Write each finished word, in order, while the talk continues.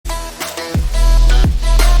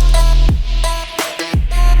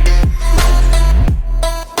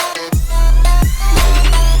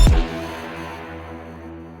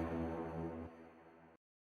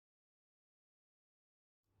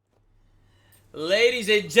Ladies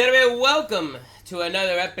and gentlemen, welcome to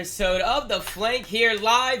another episode of The Flank here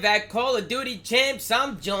live at Call of Duty Champs.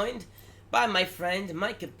 I'm joined by my friend,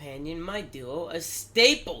 my companion, my duo, a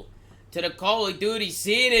staple to the Call of Duty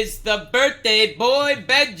scene. It's the birthday boy,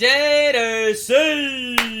 Ben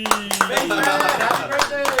Jaderson. Happy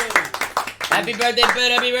birthday! Happy birthday,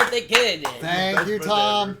 Ben. Happy birthday, kid. Thank you,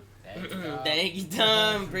 Tom. Thank you,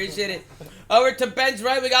 Tom. Appreciate it. Over to Ben's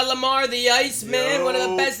right, we got Lamar the Iceman, one of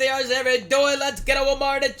the best ARs ever do it. Let's get a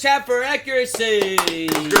Lamar to chat for accuracy.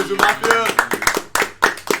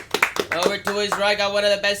 Over to his right, got one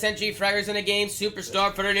of the best entry fraggers in the game,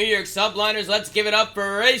 superstar for the New York Subliners. Let's give it up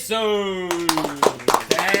for Rayson.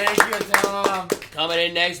 Thank you, Tom. Coming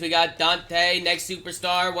in next, we got Dante, next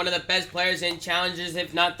superstar, one of the best players in challenges,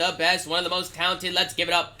 if not the best, one of the most talented. Let's give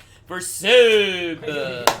it up for Sib.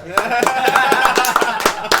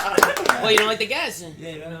 Well, you don't like the guess. Yeah,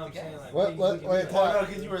 you know what I'm saying? Wait, no,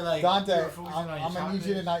 because you were like... Dante, you were focusing on I'm your gonna need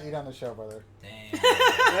you to chocolate. not eat on the show, brother. Damn.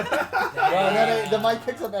 Bro, the mic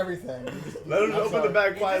picks up everything. Let him open the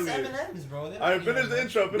bag It's quietly. M&M's, bro. Alright, finish the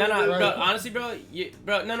intro. No, finish the- honestly, bro,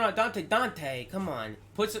 no, Dante, come on.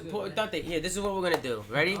 Put Dante, here, this is what we're gonna do.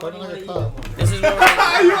 Ready? Put it like a cup. This is what we're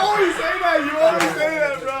gonna You always say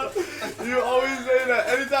that, bro. You always say that.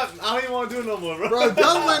 Anytime, I don't even want to do it no more, bro. Bro,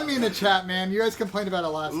 don't lend me in the chat, man. You guys complained about it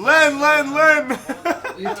last time. Len.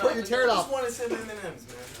 You tear it I off. just wanted some M&M's, man.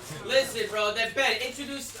 do. Listen, bro, that Ben,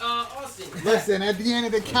 introduce Austin. Listen, at the end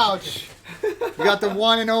of the couch, we got the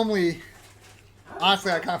one and only.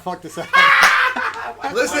 Honestly, I kind of fucked this up.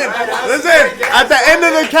 Listen. At the end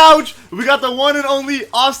of the couch, we got the one and only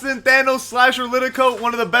Austin Thanos Slasher Liticoat,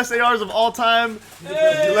 one of the best ARs of all time.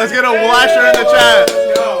 Let's get a washer in the chat.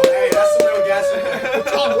 Yo, hey, that's some real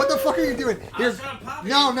gas. Tom, what the fuck are you doing? I was Here, trying to pop it.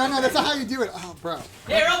 no, that's not how you do it. Oh, bro.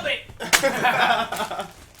 Here, open it.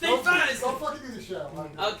 Think fast. Don't fucking do the show.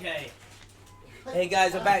 Okay. Hey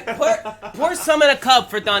guys, I'm back. Pour some in a cup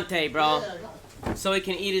for Dante, bro, so he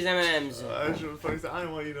can eat his M&Ms. That's your funny stuff. I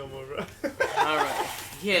don't want you no more, bro. All right.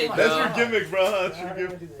 Yeah, That's bro. your gimmick, bro. That's your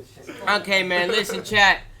gimmick. Okay, man. Listen,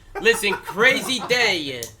 chat. Listen, crazy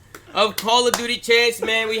day of Call of Duty Champs,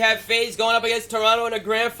 man. We have FaZe going up against Toronto in the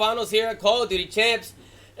grand finals here at Call of Duty Champs,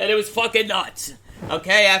 and it was fucking nuts.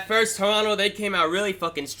 Okay, at first Toronto, they came out really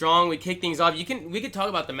fucking strong. We kicked things off. We could talk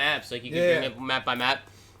about the maps, like you can bring it map by map.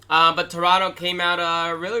 But Toronto came out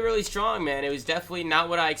really, really strong, man. It was definitely not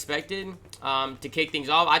what I expected to kick things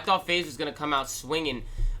off. I thought FaZe was gonna come out swinging.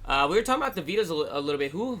 We were talking about the vetoes a little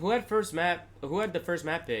bit. Who had first map? Who had the first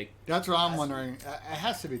map pick? That's what I'm wondering. It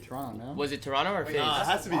has to be Toronto, no? Was it Toronto or FaZe? Nah, it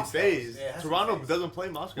has to be FaZe. Yeah, it has to be Toronto FaZe. doesn't play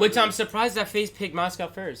Moscow. Which I'm surprised that FaZe picked Moscow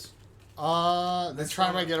first. They're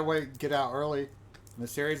trying to get out early in the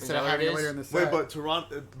series instead that of what having it it is? later in the Wait, set. but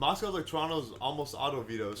Toronto, Moscow's like Toronto's almost auto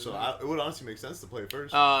veto, so it would honestly make sense to play it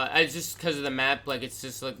first. It's just because of the map. Like it's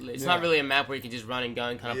just like it's not really a map where you can just run and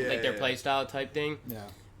gun, kind of like their play style type thing. Yeah.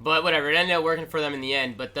 But whatever, it ended up working for them in the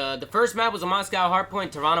end. But the first map was a Moscow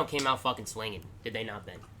hardpoint. Toronto came out fucking swinging. Did they not,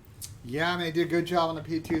 then? Yeah, I mean, they did a good job on the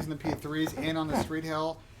P2s and the P3s and on the Street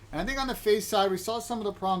Hill. And I think on the FaZe side, we saw some of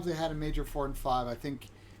the problems they had in Major 4 and 5. I think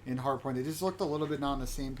in Hardpoint, they just looked a little bit not on the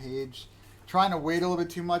same page. Trying to wait a little bit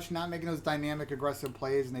too much, not making those dynamic, aggressive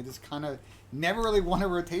plays, and they just kind of never really won a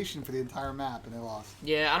rotation for the entire map, and they lost.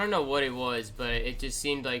 Yeah, I don't know what it was, but it just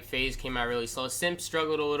seemed like FaZe came out really slow. Simp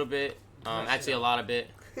struggled a little bit. Actually, a lot of bit.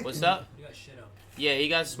 What's up? You got shit up. Yeah, he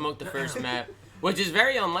got smoked the first map, which is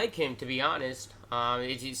very unlike him, to be honest.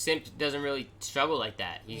 Simp doesn't really struggle like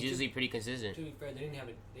that. He's usually pretty consistent. To be fair, they didn't have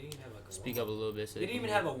like a Speak up a little bit. So They didn't even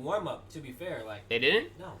have a warm up. To be fair, like They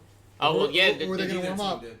didn't? no. Oh well, yeah. Who were they going to warm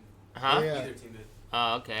up? Huh? Yeah. Neither team did.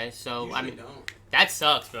 Oh, okay. So Usually I mean, don't. that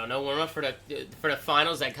sucks, bro. No warm up for the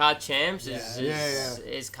finals at COD Champs Yeah.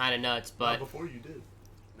 is kind of nuts. But But before you did.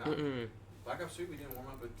 No. mm-mm. Black Ops 3, we didn't warm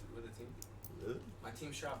up with a team. Really? My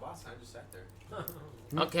team shot boss, and I just sat there.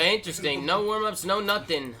 Okay, interesting. No warm ups, no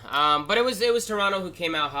nothing. But it was Toronto who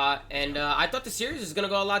came out hot, and I thought the series was gonna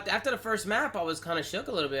go a lot. After the first map, I was kind of shook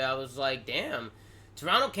a little bit. I was like, damn.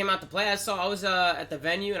 Toronto came out to play. I was at the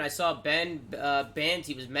venue and I saw Ben Bant.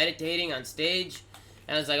 He was meditating on stage,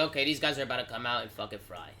 and I was like, okay, these guys are about to come out and fucking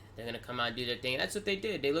fry. They're gonna come out and do their thing. And that's what they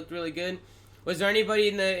did. They looked really good. Was there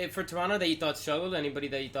anybody for Toronto that you thought struggled? Anybody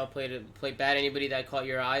that you thought played bad? Anybody that caught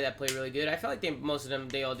your eye that played really good? I felt like most of them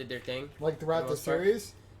they all did their thing. Like throughout the most part.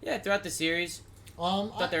 series? Yeah, throughout the series,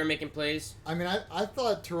 thought they were making plays. I mean, I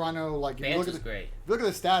thought Toronto, like, if you Vance look was at great. look at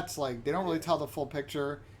the stats, like, they don't really tell the full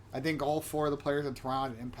picture. I think all four of the players in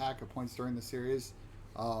Toronto had impact at points during the series.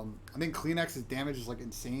 I think Kleenex's damage is, like,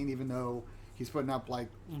 insane, even though he's putting up, like,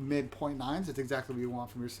 mid-.9s. It's exactly what you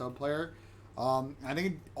want from your sub player. I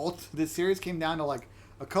think the series came down to, like,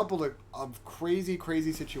 a couple of crazy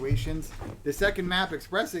situations. The second map,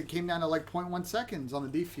 Express, it came down to like 0.1 seconds on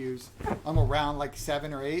the defuse. I'm around like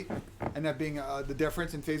 7 or 8, and that being the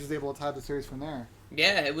difference, and FaZe was able to tie the series from there.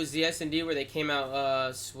 Yeah, it was the S&D where they came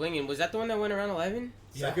out swinging. Was that the one that went around 11?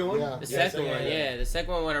 Second one? Yeah. The second one, yeah. The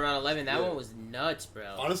second one went around 11. That Yeah. one was nuts,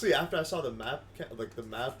 bro. Honestly, after I saw the map,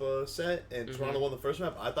 set, and Toronto won the first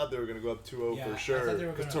map, I thought they were gonna go up 2-0 Yeah, for I sure. thought they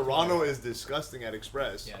were Because gonna- Toronto is disgusting at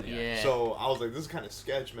Express. Yeah, Yeah. So I was like, this is kind of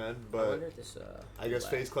sketch, man. I But wonder if this, I guess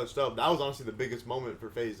FaZe clutched up. That was honestly the biggest moment for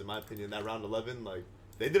FaZe, in my opinion. That round 11, like,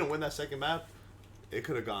 they didn't win that second map. It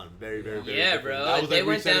could have gone very Yeah, different. bro. That If was they like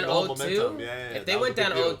went resetting down the whole 0-2, momentum. Yeah, if that they was went a big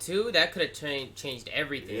down deal. 0-2, that could have changed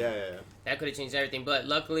everything. Yeah. That could have changed everything. But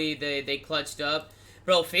luckily, they clutched up.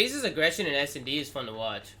 Bro, FaZe's aggression in S&D is fun to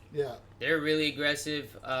watch. Yeah. They're really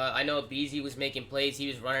aggressive. I know BZ was making plays. He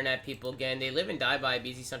was running at people again. They live and die by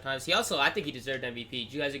BZ sometimes. I think he deserved MVP.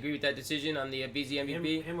 Do you guys agree with that decision on the BZ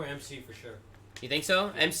MVP? Him or MC for sure. You think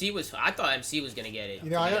so? I thought MC was going to get it.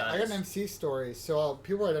 You know, to I be got an honest. MC story. So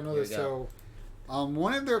people might not know Here this. we So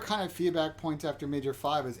one of their kind of feedback points after Major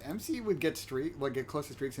 5 is MC would get close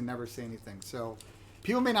to streaks and never say anything. So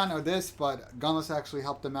people may not know this, but Gunless actually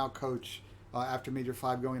helped them out coach after Major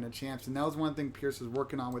 5 going to champs. And that was one thing Pierce was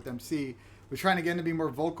working on with MC, was trying to get him to be more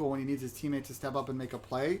vocal when he needs his teammates to step up and make a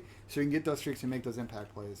play so he can get those streaks and make those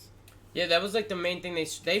impact plays. Yeah, that was like the main thing.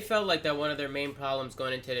 They felt like that one of their main problems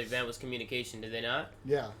going into the event was communication, did they not?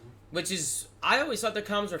 Yeah. Which is, I always thought their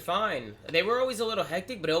comms were fine. They were always a little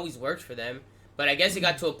hectic, but it always worked for them. But I guess it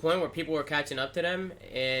got to a point where people were catching up to them,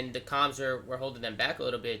 and the comms were holding them back a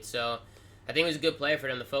little bit. So I think it was a good play for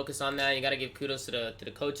them to focus on that. You got to give kudos to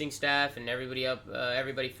the coaching staff and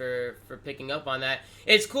everybody for picking up on that.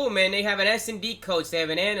 It's cool, man. They have an S&D coach, they have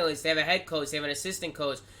an analyst, they have a head coach, they have an assistant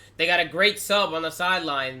coach. They got a great sub on the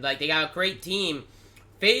sideline. Like, they got a great team.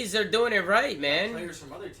 FaZe are doing it right, man. Players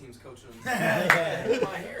from other teams coaching them.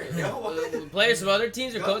 My hair, yo. Players from other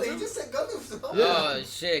teams are coaching. He just said Gunless. Oh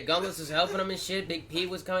shit, Gunless was helping them and shit. Big P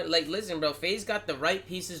was coming. Like, listen, bro, FaZe got the right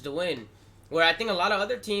pieces to win. Where I think a lot of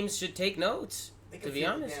other teams should take notes. They To could be fit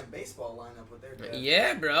honest. a damn baseball lineup with their dad.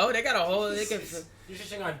 Yeah, bro, they got a whole. They can. You should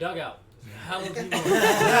sing our dugout. Hell of people.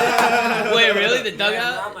 Wait, really? The I'm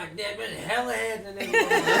dugout? like, damn it, hella heads. And then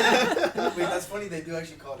Wait, that's funny. They do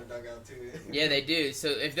actually call it a dugout too. Yeah, they do. So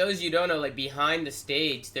if those of you don't know, like behind the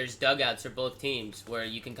stage, there's dugouts for both teams where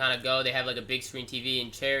you can kind of go. They have like a big screen TV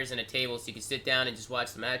and chairs and a table, so you can sit down and just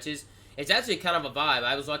watch the matches. It's actually kind of a vibe.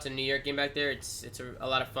 I was watching the New York game back there. It's a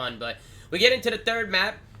lot of fun. But we get into the third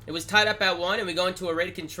map. It was tied up at 1, and we go into a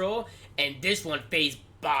rated control. And this one, FaZe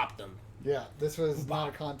bopped them. Yeah, this was not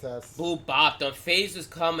a contest. Boo bopped them. FaZe was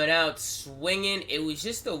coming out swinging. It was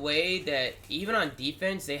just the way that even on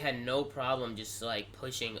defense, they had no problem just like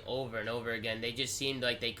pushing over and over again. They just seemed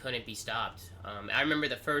like they couldn't be stopped. I remember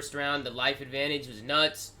the first round, the life advantage was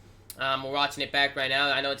nuts. We're watching it back right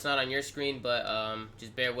now. I know it's not on your screen, but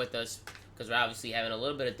just bear with us because we're obviously having a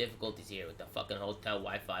little bit of difficulties here with the fucking hotel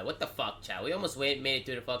Wi-Fi. What the fuck, chat? We almost made it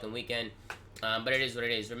through the fucking weekend, but it is what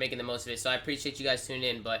it is. We're making the most of it, so I appreciate you guys tuning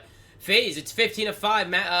in, but FaZe, it's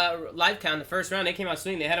 15-5 live count. The first round, they came out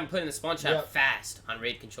swinging. They had them put in the spawn trap Yep. fast on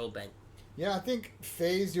raid control bank. Yeah, I think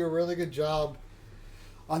FaZe do a really good job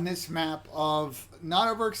on this map of not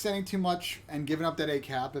overextending too much and giving up that A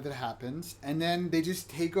cap if it happens. And then they just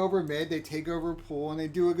take over mid, they take over pool, and they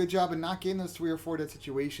do a good job of not getting those 3 or 4 dead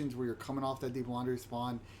situations where you're coming off that deep laundry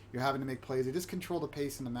spawn, you're having to make plays. They just control the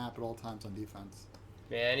pace in the map at all times on defense.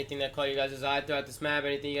 Yeah, anything that caught you guys' eye throughout this map?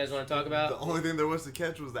 Anything you guys want to talk about? The only thing there was to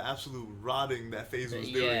catch was the absolute rotting that FaZe was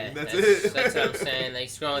doing. Yeah, That's it. That's what I'm saying. Like,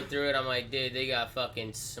 scrolling through it, I'm like, dude, they got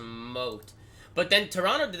fucking smoked. But then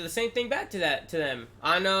Toronto did the same thing back to them.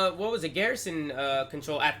 On, what was it, Garrison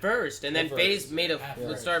control at first. And then At FaZe first. made a At would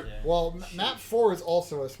first, start. yeah. Well, map 4 is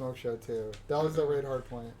also a smoke show, too. That was the raid hard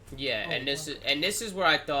point. Yeah, and this is where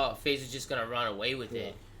I thought FaZe was just going to run away with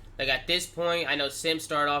it. Like, at this point, I know Sim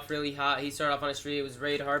started off really hot. He started off on a street. It was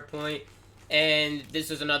raid hard point. And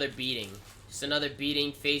this was another beating. Just another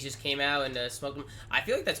beating. FaZe just came out and smoked them. I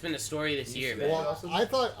feel like that's been the story this year, man. Well, I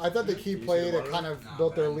thought the key play that kind of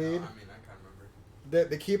built their lead, I mean, I can't remember.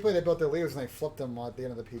 the key play that built their lead was when they flipped them at the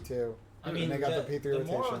end of the P2. I mean, and they got the P3 the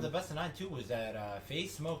rotation. moral of the best of 9 too was that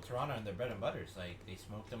FaZe smoked Toronto on their bread and butters. Like they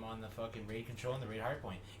smoked them on the fucking raid control and the raid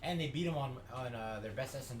hardpoint, and they beat them on their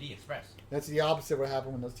best S&D Express. That's the opposite of what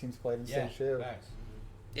happened when those teams played in Yeah, stage 2. facts.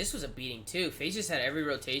 This was a beating too. FaZe just had every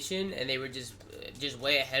rotation, and they were just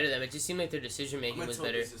way ahead of them. It just seemed like their decision I'm making gonna was tilt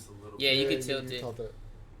better. this just a little Yeah, bit. you could tilt it. Tilt it.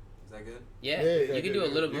 Is that good? Yeah, Yeah, you can do a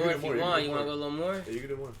little you more can if do you more, want. you You can want to do go a little more? Yeah, you can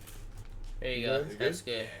do more. There you You go. good? That's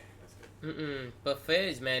good. That's good. But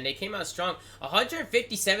FaZe, man, they came out strong.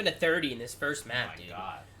 157-30 in this first Oh map, my dude.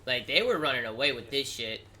 god. Like, they were running away with this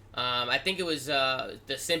shit. I think it was the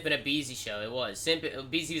Simp and Abeezy show. It was.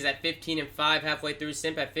 Abeezy was at 15-5 halfway through.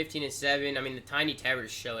 Simp at 15-7. I mean, the Tiny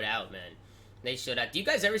Terrors showed out, man. They showed out. Do you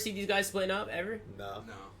guys ever see these guys splitting up, ever? No.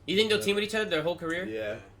 No. You think they'll team with each other their whole career?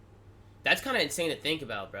 Yeah. That's kind of insane to think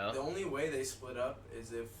about, bro. The only way they split up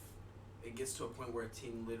is if it gets to a point where a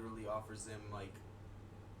team literally offers them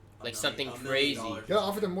Something $1 million. crazy. You gotta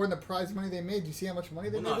offer them more than the prize money they made. Do you see how much money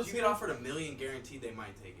they Well, made no, this if you year? get offered $1 million guaranteed, they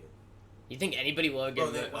might take it. You think anybody will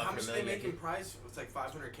Bro, get how offered much $1 do they million? make in prize? It's like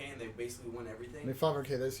 $500K, and they basically win everything. I mean, 500K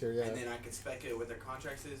this year, yeah. And then I can spec it what their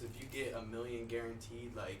contracts is. If you get $1 million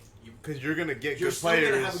guaranteed, Because you're gonna get you're good still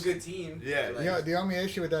players. gonna have a good team. Yeah. You know, the only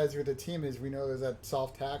issue with that is with the team is we know there's that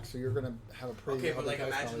soft tax, so you're gonna have a pretty. Okay, but healthy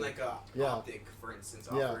price imagine penalty. a Optic, for instance,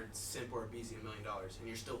 Yeah. offered Simp or Beezy $1 million, and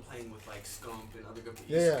you're still playing with Scump and other good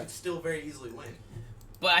people. Yeah, You yeah. could still very easily win.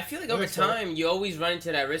 But I feel like over Yeah, so- time, you always run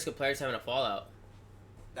into that risk of players having a fallout.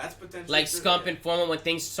 That's potentially Like true, Scump yeah. and Formal when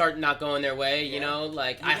things start not going their way, you Yeah. know?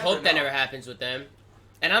 Like, You I never hope that know. never happens with them.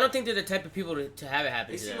 And I don't think they're the type of people to have it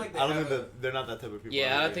happen They to seem them. like they I don't have think that they're not that type of people.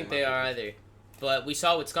 Yeah, I don't Yeah, think my they are opinion. either. But we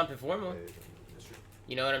saw with Scump and Formal. That's true.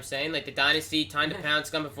 You know what I'm saying? Like the Dynasty, time to pound,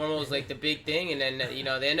 Scump and Formal was like the big thing, and then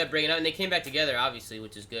they end up bringing it up, and they came back together, obviously,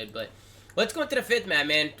 which is good. But let's go into the fifth map,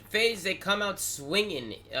 man. FaZe, they come out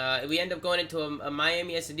swinging. We end up going into a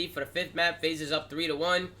Miami S&D for the fifth map. FaZe is up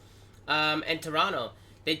 3-1, and Toronto,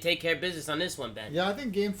 they take care of business on this one, Ben. Yeah, I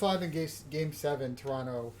think Game 5 and Game 7,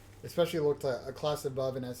 Toronto, especially looked a class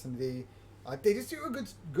above in S&D. They just do a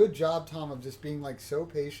good job, Tom, of just being so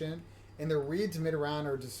patient, and their reads mid-round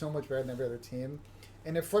are just so much better than every other team.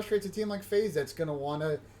 And it frustrates a team like FaZe that's going to want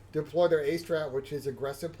to deploy their A strat, which is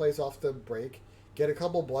aggressive plays off the break, get a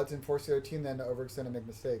couple bloods, and force the other team then to overextend and make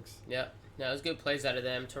mistakes. Yeah, no, it was good plays out of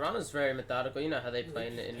them. Toronto's very methodical. You know how they play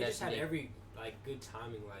in They just had S&D. every good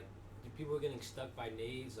timing. People were getting stuck by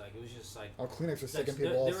nades. It was just Oh, Kleenex was sticking there-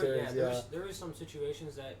 people all there were- series, yeah. There were some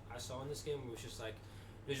situations that I saw in this game where it was just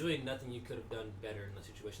there's really nothing you could have done better in the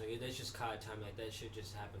situation. That's just caught time. That shit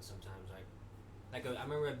just happens sometimes. I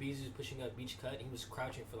remember when Beezy was pushing up beach cut, he was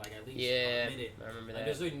crouching for at least Yeah, a minute. I remember that.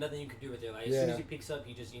 There's really nothing you could do with it. As soon Yeah. as he picks up,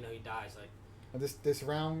 he just he dies. And this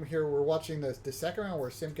round here, we're watching the second round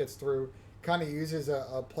where Sim gets through, kind of uses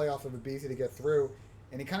a play off of a BZ to get through,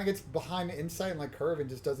 and he kind of gets behind the insight and curve and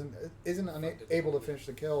just isn't able to finish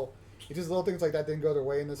the kill. It's just little things like that didn't go their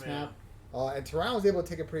way in this Yeah. map. And Toronto was able to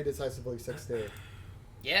take it pretty decisively 6-2.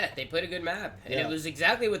 Yeah, they played a good map, and Yeah. it was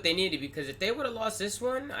exactly what they needed, because if they would have lost this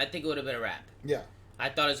one, I think it would have been a wrap. Yeah. I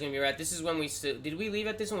thought it was gonna be a wrap. This is when did we leave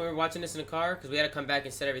at this one? We were watching this in the car because we had to come back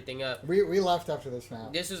and set everything up. We left after this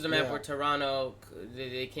map. This was the map Yeah. where Toronto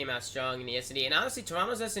they came out strong in the S&D, and honestly,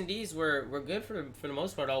 Toronto's S&Ds were good for the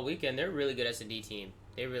most part all weekend. They're a really good S&D team.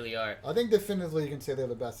 They really are. I think definitively you can say they're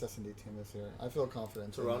the best S&D team this year. I feel confident.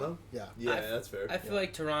 in Toronto? them. Yeah. Yeah, I- that's fair. I feel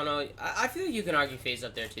like Toronto. I feel like you can argue FaZe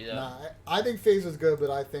up there too, though. Nah, I think FaZe was good, but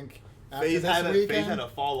I think after FaZe this had weekend, a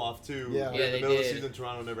fall off too. Yeah. In Yeah, the they middle of the did. season,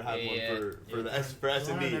 Toronto never had Yeah, one for S&D.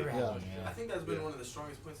 Toronto never had Yeah. one, I think that's been Yeah. one of the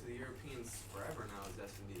strongest points of the Europeans forever now is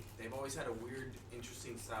S&D. They've always had a weird,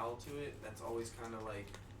 interesting style to it that's always kind of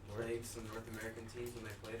plagued some North American teams when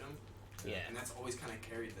they played them. Yeah. And that's always kind of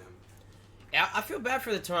carried them. Yeah, I feel bad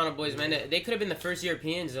for the Toronto boys, man. They could have been the first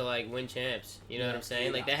Europeans to win champs. You know what I'm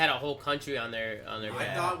saying? Yeah. They had a whole country on their I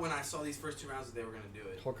back. thought when I saw these first two rounds that they were going to do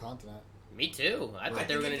it. whole continent. Me too. I thought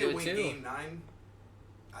they were think gonna if do they it win too. Game 9,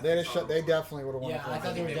 I They think Toronto they won. definitely would have won. Yeah, the I tournament.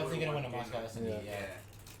 thought they were they definitely would've going to win a won Moscow game S&D. one. Yeah. Yeah.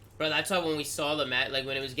 Bro, that's why when we saw the match,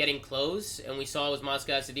 when it was getting close, and we saw it was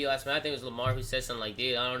Moscow S&D last match, I think it was Lamar who said something like,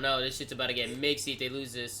 "Dude, I don't know, this shit's about to get mixy if they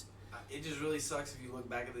lose this." It just really sucks if you look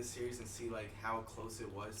back at this series and see how close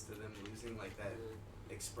it was to them losing that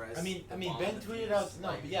Express. I mean, Ben tweeted out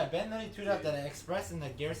Ben then tweeted out that Express and the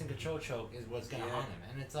Garrison Control choke is what's gonna Yeah. harm him,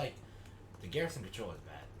 and it's the Garrison Control is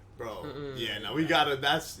bad. Bro, Mm-mm. yeah, no, we gotta.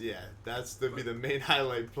 That's to be the main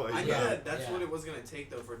highlight play. I knew Yeah. that that's Yeah. what it was gonna take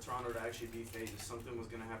though for Toronto to actually beat FaZe. Something was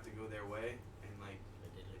gonna have to go their way, and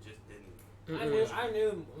it just didn't. I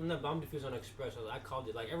knew when the bomb defused on Express. I called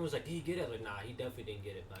it. Everyone's like, "Did he get it?" Nah, he definitely didn't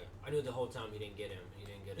get it. I knew the whole time he didn't get him. He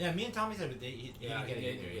didn't get it. Yeah, me and Tommy said he didn't get it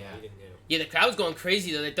either. he Yeah. didn't get it. Yeah, the crowd was going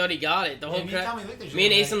crazy though. They thought he got it. The whole me and crowd. Tommy looked at each Me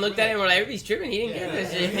and other Asen looked at him and we're like, "Everybody's tripping. He didn't Yeah. get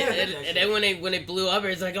this Yeah. shit." Yeah. And then when it blew up,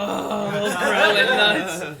 it's like, "Oh, bro, went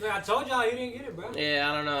nuts." I told y'all he didn't get it, bro. Yeah,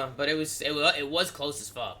 I don't know, but it was close as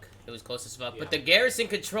fuck. It was close as fuck. But Yeah. the Garrison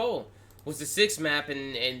Control was the sixth map,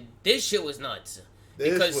 and this shit was nuts.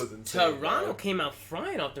 This Because was insane, Toronto bro. came out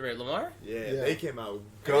frying off the rip, Lamar. Yeah, Yeah. they came out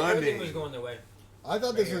Everything was gunning. going their way. I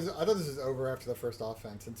thought this was over after the first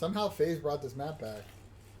offense, and somehow FaZe brought this map back.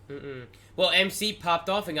 Well, MC popped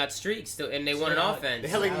off and got streaks, and they won an offense. They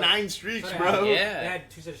had like 9 streaks, So bro. Yeah. They had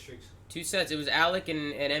 2 sets of streaks. 2 sets. It was Alec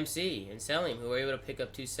and MC and Selim who were able to pick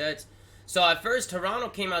up 2 sets. So at first, Toronto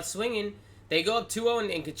came out swinging. They go up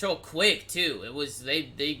 2-0 and control quick too. It was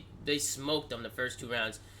they smoked them the first 2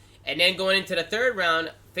 rounds, and then going into the 3rd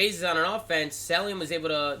round, phases on an offense. Selim was able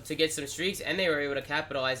to get some streaks, and they were able to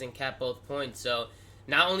capitalize and cap both points. So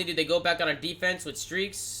not only did they go back on our defense with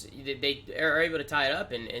streaks, they are able to tie it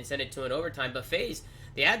up and send it to an overtime. But FaZe,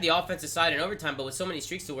 they had the offensive side in overtime, but with so many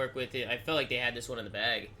streaks to work with, I felt like they had this one in the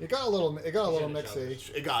bag. It got a little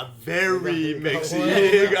mixy. It got very mixy. Oh,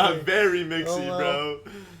 It got very mixy, Oh, bro.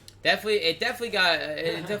 It definitely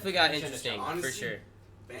got interesting Honestly, for sure.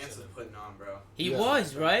 Vance was putting on, bro. He Yeah.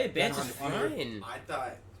 was right. Vance On is fire. fine. I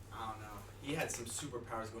thought, I don't know. He had some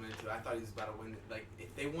superpowers going into it. I thought he was about to win. Like,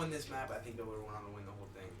 if they won this map, I think they would have went on to win the whole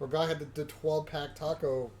thing. Our guy had the 12-pack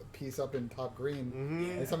taco piece up in top green.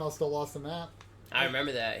 Mm-hmm. They somehow still lost the map. I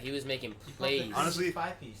remember that he was making plays. Honestly,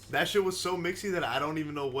 5-piece. That shit was so mixy that I don't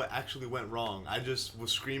even know what actually went wrong. I just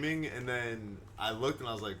was screaming, and then I looked and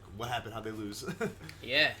I was like, "What happened? How'd they lose?"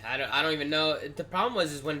 Yeah, I don't even know. The problem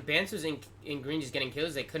was when Vance was in green just getting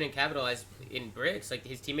kills, they couldn't capitalize in bricks. Like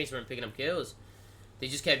his teammates weren't picking up kills. They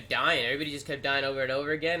just kept dying. Everybody just kept dying over and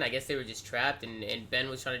over again. I guess they were just trapped, and Ben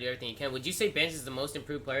was trying to do everything he can. Would you say Vance is the most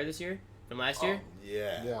improved player this year from last year?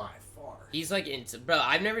 Yeah. Yeah. By far. He's like, bro,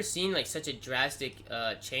 I've never seen like such a drastic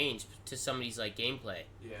change to somebody's like gameplay.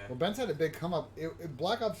 Yeah. Well, Ben's had a big come up. In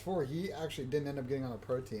Black Ops 4, he actually didn't end up getting on a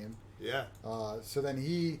pro team. Yeah. So then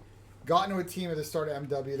he got into a team at the start of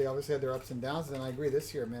MW. They obviously had their ups and downs, and I agree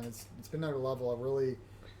this year, man, it's been another level.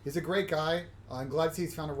 He's a great guy. I'm glad to see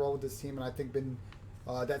he's found a role with this team, and I think been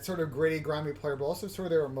that sort of gritty, grimy player, but also sort of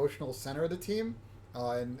their emotional center of the team,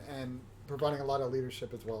 and providing a lot of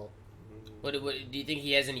leadership as well. What do you think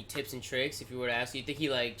he has any tips and tricks? If you were to ask, do you think he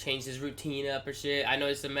like changed his routine up or shit? I know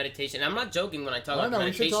it's the meditation. I'm not joking when I talk about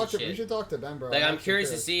meditation shit. We should talk to Ben, bro. Like I'm curious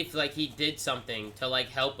to see if like he did something to like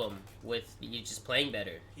help him with you just playing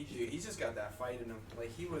better. He's just got that fight in him.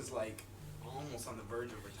 Like, he was, like, almost on the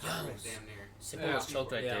verge of retirement, Yes. damn near. Simp almost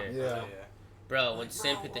choked right Yeah. there. Yeah. Bro, when Like,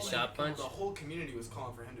 Simp hit the like, shot punch. The whole community was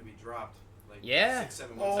calling for him to be dropped. Like, Yeah.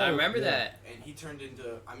 6-7 months I ago. remember yeah. that. And he turned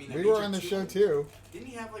into, I mean, We were on the show too, Didn't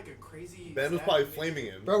he have, like, a crazy... Ben was stat? probably flaming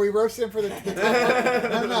him. bro. We roasted him for the top.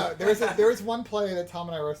 No. There was one play that Tom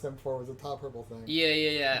and I roasted him for was the top purple thing.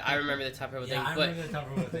 Yeah. I remember the top purple Yeah, thing. I But remember the top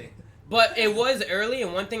purple thing. But it was early,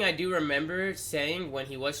 and one thing I do remember saying when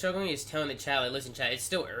he was struggling is telling the chat, like, listen, chat, it's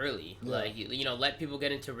still early. Yeah. Like, you know, let people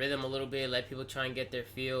get into rhythm a little bit, let people try and get their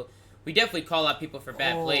feel. We definitely call out people for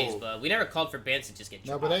bad plays, but we never called for Vance to just get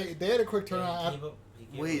No, dropped. but they had a quick Yeah, turnaround. he came up- he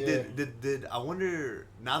came Wait, up- did I wonder,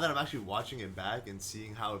 now that I'm actually watching it back and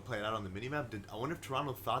seeing how it played out on the minimap, I wonder if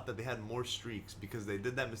Toronto thought that they had more streaks because they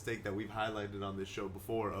did that mistake that we've highlighted on this show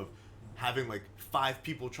before of having like 5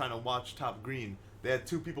 people trying to watch top green. They had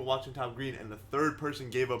 2 people watching top green, and the third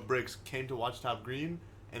person gave up bricks, came to watch top green,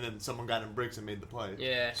 and then someone got in bricks and made the play.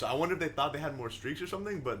 Yeah. So I wonder if they thought they had more streaks or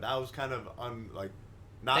something, but that was kind of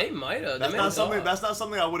not. They might have. That's not something. That's not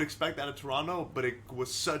something I would expect out of Toronto. But it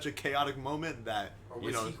was such a chaotic moment that Or you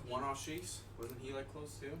was know he one-off streaks? Wasn't he, like,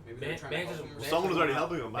 close, too? Maybe they Man- were trying to Vance help is- him. or Vance someone was is- already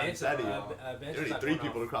helping him. By Vance, Sadie. Vance There is already like 3 one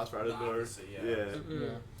people off. to cross right Nah, the door. obviously, yeah. Yeah.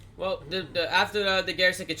 Well, after the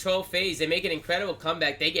Garrison control phase, they make an incredible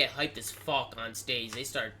comeback. They get hyped as fuck on stage. They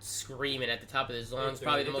start screaming at the top of their lungs.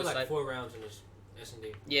 Probably the They did, most like hype. 4 rounds in this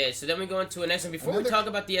S&D. Yeah, so then we go into an S. And before we Another- talk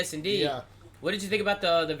about the S&D, Yeah. what did you think about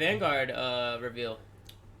the Vanguard reveal?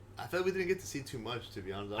 I felt we didn't get to see too much, to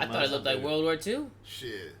be honest. I thought it looked like World War II.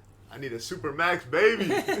 Shit. I need a Super Max, baby.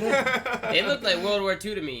 It looked like World War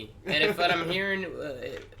II to me. And if what I'm hearing,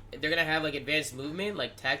 they're gonna have like advanced movement,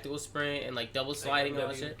 like tactical sprint and like double sliding and all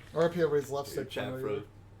that shit. Or if he over his left Your stick. chat for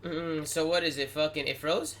froze. So what is it? Fucking it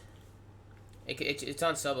froze. It's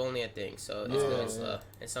on sub only, I think. So it's Yeah, going yeah. slow,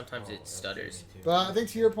 and sometimes Oh, it stutters. But I think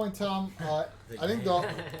to your point, Tom, I think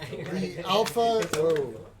the alpha.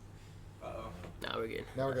 Whoa. Uh-oh. Nah, we're good.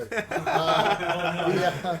 Now we're good.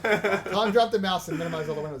 Tom dropped the mouse and minimized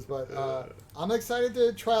all the windows, but I'm excited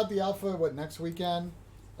to try out the alpha. Next weekend,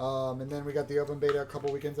 and then we got the open beta a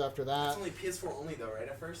couple weekends after that. It's only PS4 only, though, right,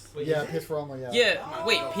 at first? Yeah, PS4 only. Yeah. Yeah.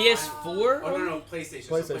 Wait, PS4? Oh, no, PlayStation.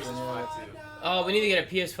 So PlayStation, PlayStation yeah. 5, too. Oh, we need to get a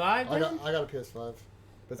PS5. I Then? got a PS5. But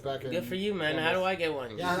it's back in. Good for you, man. How do I get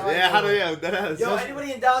one? Yeah, That Yo,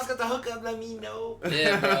 anybody in Dallas got the hookup? Let me know.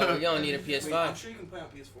 Yeah, bro. We don't need a Wait, I'm PS5. sure you can play on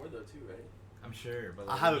PS4, though, too, right? I'm sure, but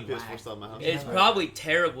I have a PS4 still in my house. It's probably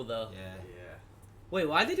terrible though. Yeah. Yeah. Wait,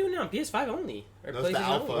 why are they doing it on PS5 only? Or No, it's the PlayStation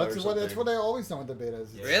alpha. only? That's what I always done with the beta.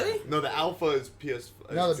 Is. Yeah. Really? No, the alpha is PS.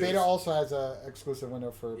 No, is- the beta also has a exclusive window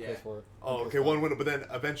for Yeah. PS4. Oh, okay, one window, but then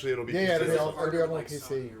eventually it'll be. Yeah, PC. it'll be all- Part it'll of, be on like, PC.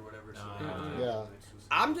 Sony or whatever, so Yeah. they Yeah. have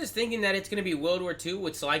I'm just thinking that it's gonna be World War II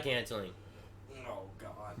with slide canceling, Oh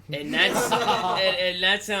god. and that's and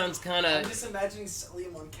that sounds kind I'm of. just imagining selling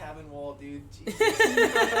him on cabin wall, dude. Jesus.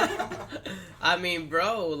 I mean,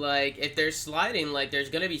 bro, like if they're sliding, like there's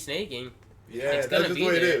gonna be snaking. Yeah, It's that's gonna just be the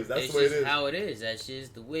way it there. is. That's It's the way it just is. how it is. That's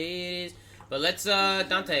just the way it is. But let's,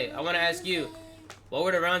 Dante, I want to ask you, what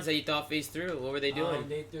were the rounds that you thought FaZe through? What were they doing?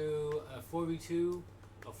 They threw a 4v2,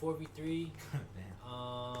 a 4v3.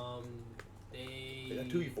 They got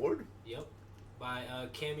 2v4? Yep. By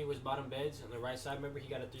Cammy was bottom beds on the right side. Remember, he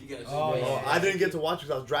got a 3 You got a piece. Oh, Oh, yeah. I didn't get to watch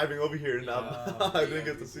because I was driving over here and Yeah. I didn't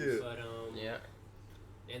get to see it. But Yeah.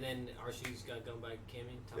 and then RC's got gunned by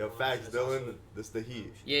Cammy. Yo, facts, Dylan. This the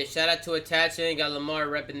heat. Yeah, shout out to Attaching. Got Lamar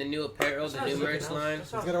repping the new apparel, the new merch line. He's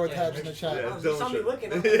gonna attach in the chat. Yeah, You saw me Dylan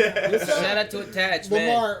looking. should- Yeah. Listen, Shout out to Attach, man.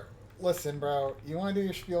 Lamar, listen, bro. You want to do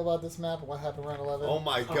your spiel about this map and what happened round 11? Oh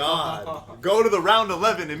my god. Go to the round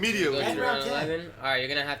 11 Go immediately. to And round round 10. 11. All right, you're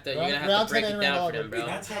gonna have to Round break 10 it and down round for them, 11. bro.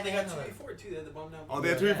 That's how they got 2v4 too. They had the bomb down. Oh, they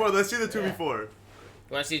had 2v4. Let's see the 2v4. You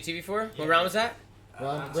want to see the TV4? What round was that?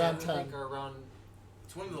 Round I 10. think around.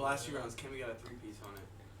 It's one of the last few rounds. Cammy got a 3-piece on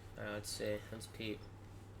it. All right, let's see. Let's peep.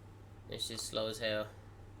 It's just slow as hell.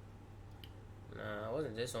 Nah, it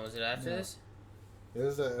wasn't this one. Was it after No. this? It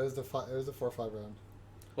was the 4-5 round.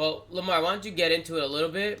 Well, Lamar, why don't you get into it a little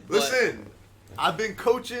bit? but- Listen, I've been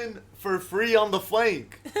coaching for free on the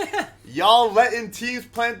flank. Y'all letting teams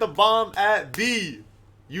plant the bomb at B.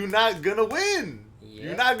 You not gonna win. Yeah.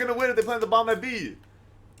 You're not gonna win if they plant the bomb at B.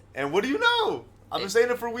 And what do you know? I've been saying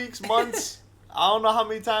it for weeks, months. I don't know how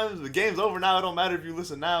many times. The game's over now. It don't matter if you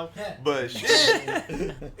listen now. But shit.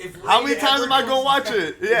 If How Raid many times ever am I gonna comes watch back-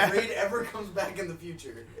 it? Yeah. If Raid ever comes back in the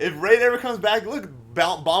future. If Raid ever comes back, look,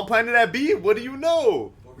 bomb planted at B. What do you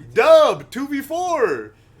know? What we do? Dub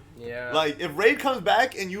 2v4. Yeah. Like if Raid comes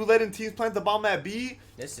back and you letting teams plant the bomb at B,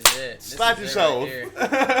 This is it. This slap is it yourself.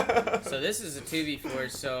 right here. So this is a 2v4.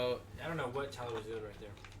 So I don't know what Tyler was doing right there.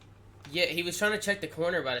 yeah, he was trying to check the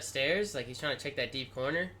corner by the stairs. Like he's trying to check that deep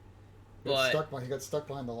corner. But He got stuck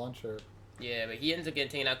behind the launcher. yeah, but he ends up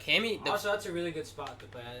getting taken out. Cammy, the, Also, that's a really good spot to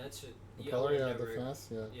play. That's a The pillar, yeah, the finesse,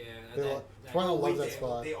 yeah. Yeah, They that, lo- that, Toronto Oh, loves wait, that they,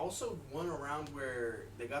 spot. they also won a round where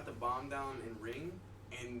they got the bomb down in ring,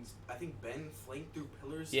 and I think Ben flanked through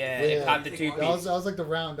pillars. yeah, Yeah. they popped the Take 2 one. That was like the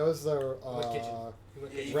round. That was the kitchen?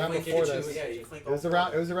 Yeah, you round flanked before kitchen, this. Yeah, you flanked It was all the round.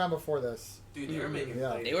 four. It was the round before this. Dude, they were making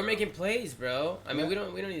Yeah. plays. They were bro. making plays, bro. I mean, Yeah.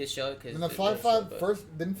 we don't need to show it because And the 5-5 first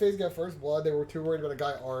didn't FaZe get first blood. They were too worried about the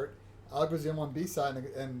guy Art. Alec was in on B side,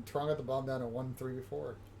 and Toronto got the bomb down at 1-3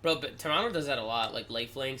 before. Bro, but Toronto does that a lot, like late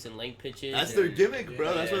flanks and late pitches. That's and- their gimmick,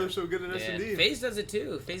 bro. That's why Yeah. they're so good at Yeah, S&D. FaZe does it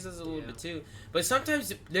too. FaZe does it a little Yeah. bit too. But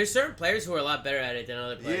sometimes there's certain players who are a lot better at it than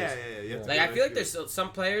other Yeah, players. yeah. You have to Like be I feel like honest there's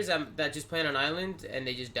some players that just play on an island and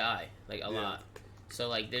they just die like a Yeah. lot. So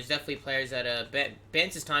like there's definitely players that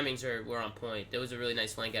Bance's timings were on point. There was a really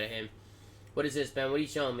nice flank out of him. What is this, Ben? What are you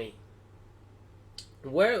showing me?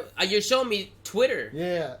 Where you're showing me Twitter?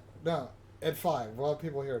 Yeah, no, at 5. We'll have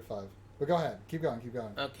people here at 5. But go ahead, keep going.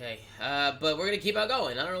 Okay, but we're gonna keep on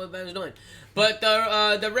going. I don't know what Ben was doing, but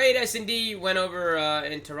the Raid S&D went over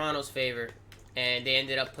in Toronto's favor, and they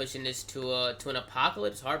ended up pushing this to an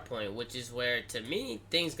Apocalypse hardpoint, which is where to me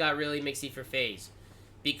things got really mixy for FaZe,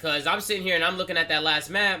 because I'm sitting here and I'm looking at that last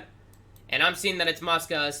map, and I'm seeing that it's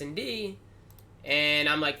Moscow S&D, and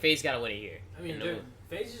I'm like FaZe gotta win it here. I mean, you know? dude,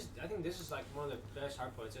 FaZe is. I think this is like one of the best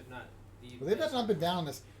hardpoints, if not the. Well, they've best. been up and down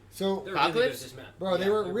this. So, They're really good at Apocalypse? this map. bro, they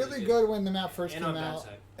Yeah, were they're really good when the map first And came on out,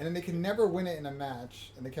 backside. and then they can never win it in a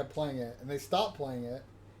match, and they kept playing it, and they stopped playing it.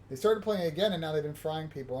 They started playing it again, and now they've been frying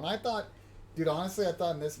people. And I thought, dude, honestly, I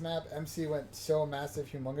thought in this map, MC went so massive,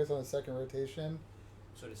 humongous on the second rotation.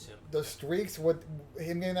 So does him. The streaks, with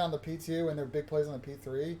him getting down the P2 and their big plays on the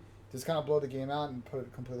P3, just kind of blow the game out and put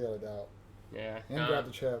it completely out of doubt. Yeah. And grab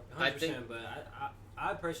the chip. 100%. I think- But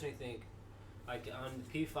I personally think, like on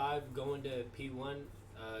P5 going to P1,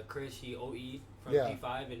 Chris he OE from Yeah.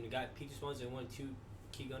 P5 and got P2 spawns and won 2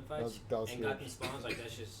 key gunfights That was and got huge. these spawns. Like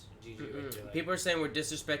that's just GG right there. Like, People are saying we're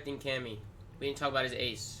disrespecting Cammy. We didn't talk about his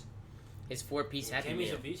ace, his 4-piece happy Cammy's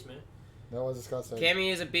meal. a beast, man. That was disgusting.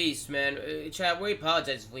 Cammy is a beast, man. Chad, we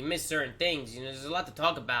apologize if we missed certain things. You know, there's a lot to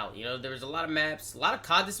talk about. You know, there was a lot of maps, a lot of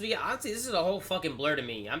COD this week. Honestly, this is a whole fucking blur to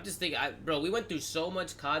me. I'm just thinking, bro, we went through so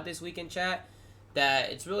much COD this week in chat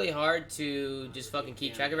that it's really hard to just fucking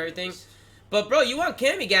keep track of everything. But, bro, you want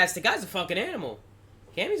Cammy gas. The guy's a fucking animal.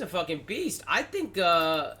 Cammy's a fucking beast. I think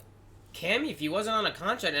Cammy, if he wasn't on a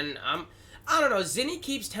contract, and I don't know. Zinni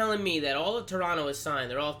keeps telling me that all of Toronto is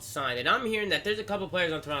signed. They're all signed. And I'm hearing that there's a couple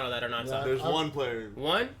players on Toronto that are not signed. There's one player.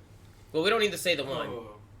 One? Well, we don't need to say the one.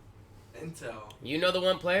 Oh, intel. You know the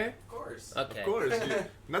one player? Of course. Okay. Of course.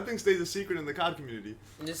 Nothing stays a secret in the COD community.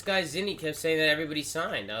 This guy Zinni kept saying that everybody's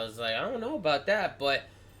signed. I was like, I don't know about that, but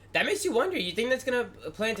that makes you wonder. You think that's going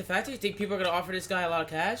to play into factor? You think people are going to offer this guy a lot of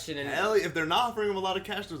cash? And then... Hell, if they're not offering him a lot of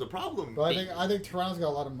cash, there's a problem. But I think Toronto's got a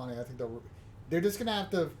lot of money. I think they're just gonna have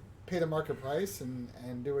to pay the market price and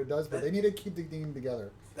do what it does. But they need to keep the team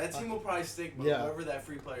together. That team will probably stick, but whoever that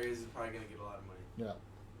free player is probably going to get a lot of money. Yeah.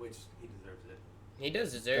 Which he deserves it. He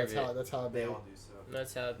does deserve it. That's how it They be. all do so.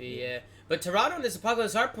 That's how it be, yeah. But Toronto on this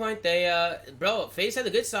Apocalypse Hard point, they, FaZe had the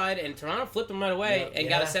good side, and Toronto flipped them right away and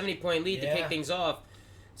got a 70-point lead to kick things off.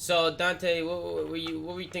 So Dante, what were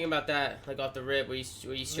you thinking about that? Like off the rip, were you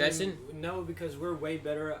stressing? No, because we're way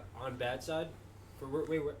better on bad side. We're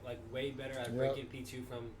way better at breaking P2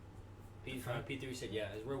 from P3. Said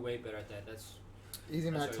we're way better at that. That's Easy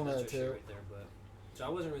max on that too. Right there, but so I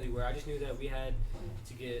wasn't really worried. I just knew that we had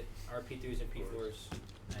to get our P3s and P4s.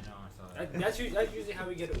 I know, I saw that. That's usually how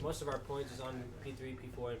we get most of our points is on P3,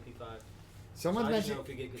 P4, and P5. Someone So I just mentioned know if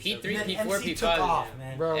we get good P3, stuff. P4, MC P5. took off,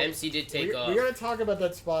 man. bro. MC did take off. We gotta talk about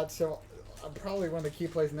that spot. So probably one of the key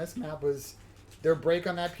plays in this map was their break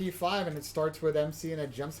on that P5, and it starts with MC in a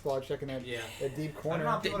jump spot checking that deep corner.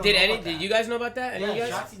 I don't know. Did you guys know about that? Any of you Yeah,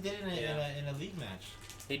 guys? Shoxy did it in a league match.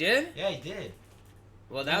 He did? Yeah, he did.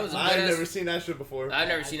 Well, that was a I've good never seen that shit before. I've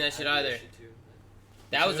never seen that shit either.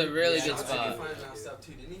 That was a really good Shots spot. Did he find out stuff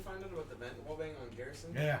too? Didn't he find out about the wall bang on Garrison?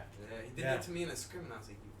 Yeah. Yeah, he did that to me in a scrim, and I was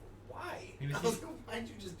like, why? He was I was like, why'd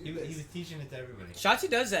you just do this? He was teaching it to everybody. Shotzi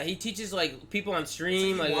does that. He teaches like people on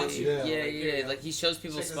stream, It's like he like wants you to know. yeah. Like he shows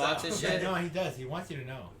people Check this spots out. and Yeah, shit. no, he does. He wants you to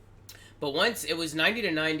know. But once it was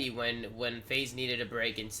 90-90 when FaZe needed a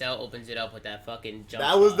break and Cell opens it up with that fucking jump.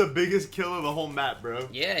 That was spot. the biggest kill of the whole map, bro.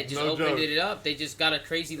 Yeah, it just No opened joke. it up. They just got a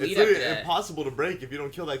crazy It's lead after literally that. impossible to break if you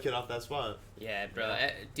don't kill that kid off that spot. Yeah, bro.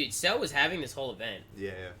 Dude, Cell was having this whole event.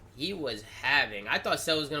 Yeah. He was having. I thought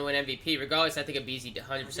Cell was gonna win MVP. Regardless, I think a BZ 100%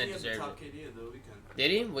 I think he had the deserved top it. KD of the weekend.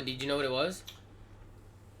 Did he? What did you know what it was?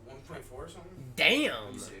 1.4 or something? Damn.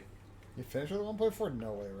 Let me see. You finished with a 1.4?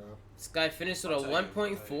 No way, bro. This guy finished with a I'll tell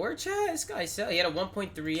you, 1.4, Chad? This guy Cell. He had a 1.38.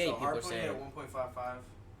 So People Hardpoint saying. had 1.55.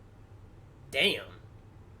 Damn.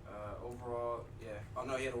 Overall, yeah. Oh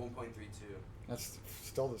no, he had a 1.32. That's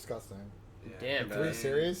still disgusting. Yeah. Damn, In bro. 3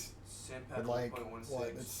 series, Simp had with like 1.16.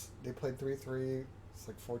 what? They played 3-3. It's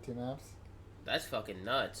like 14 maps. That's fucking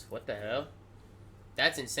nuts. What the hell?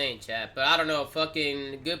 That's insane, chat. But I don't know.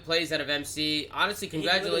 Fucking good plays out of MC. Honestly,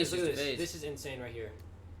 congratulations Look to at this. FaZe. This is insane right here.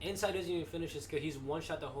 Inside doesn't even finish his kill. He's one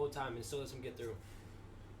shot the whole time and still lets him get through.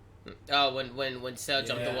 Oh, when Cell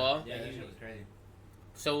jumped the wall? Yeah, Yeah, that he- shit was crazy.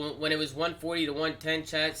 So when it was 140 to 110,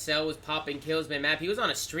 chat, Cell was popping kills by map. He was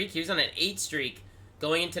on a streak. He was on an 8 streak.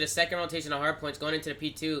 Going into the second rotation of hardpoints, going into the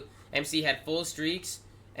P2. MC had full streaks,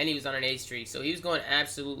 and he was on an 8 streak. So he was going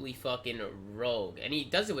absolutely fucking rogue. And he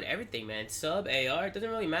does it with everything, man. Sub, AR, it doesn't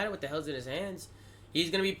really matter what the hell's in his hands.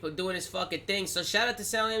 He's going to be doing his fucking thing. So shout out to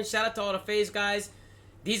Salim. Shout out to all the FaZe guys.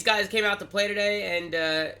 These guys came out to play today,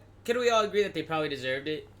 and can we all agree that they probably deserved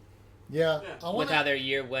it? Yeah. Yeah. I With wanna, how their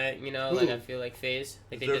year went, you know? Who? Like, I feel like FaZe.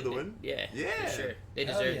 Like Deserved the win? Yeah. Yeah. For sure. They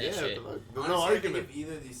Hell deserved yeah. this Yeah, shit. there's Honestly, no I think argument. if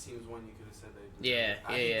either of these teams won, you could have said they Yeah, deserved it.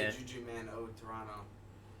 I think yeah. the Juju man owed Toronto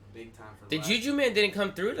big time for The last. Juju man didn't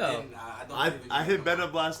come through, though. And I don't I believe in I Juju hit Ben man.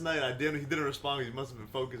 up last night. He didn't respond. He must have been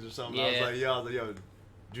focused or something. I Yeah. was like, yo,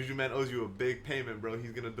 Juju man owes you a big payment, bro.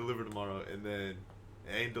 He's gonna deliver tomorrow, and then it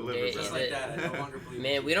ain't delivered, Yeah, bro. Just like that, I no longer believe in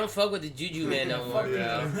Man, Juju. we don't fuck with the Juju man no more,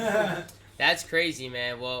 bro. That's crazy,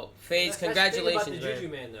 man. Well, FaZe, That's the thing congratulations, about the man. Juju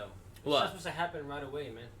man, though. It's What? not supposed to happen right away,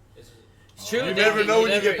 man. It's true. You they- never know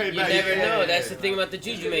when you get paid You back. never Yeah, know. yeah, That's yeah. the thing about the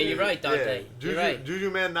Juju man. You're right, Dante. Juju, You're right. Juju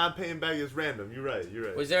man not paying back is random. You're right. You're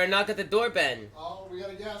right. Was there a knock at the door, Ben? Oh, we got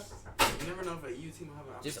a guest. You never know if a U team will have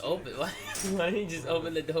an Just opportunity. open. Why? Why didn't you just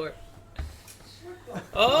open the door?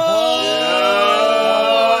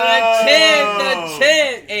 Oh, the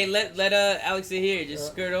champ. Hey, let Alex in here. Just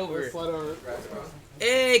skirt over. Slide over.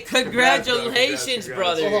 Hey, congratulations, Congrats,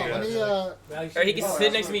 brother. Hold on, let me, Or he can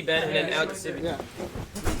sit next to me, Ben, and then Alex sit me. yeah.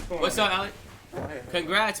 What's up, Alex?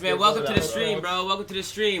 Congrats, man. Welcome to the stream, bro. Welcome to the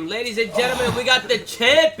stream. Ladies and gentlemen, we got the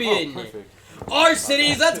champion. Our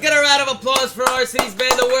Cities. Let's get a round of applause for our Cities, man,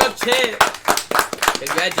 the world champ.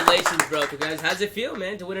 Congratulations, bro. Congrats. How's it feel,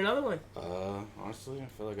 man, to win another one? Honestly, I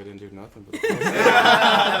feel like I didn't do nothing. But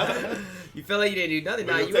You felt like you didn't do nothing.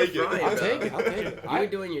 Nah, You'll you were take it. frying, I'll bro. take it. I'll take it. You were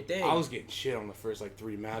doing your thing. I was getting shit on the first like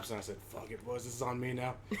 3 maps, and I said, "Fuck it, boys, this is on me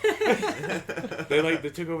now." They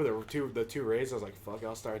took over the two raids. I was like, "Fuck,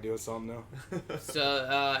 I'll start doing something now."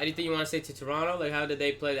 So, anything you want to say to Toronto? Like, how did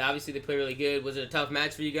they play? Obviously, they play really good. Was it a tough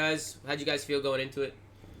match for you guys? How'd you guys feel going into it?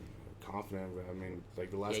 Confident, but I mean,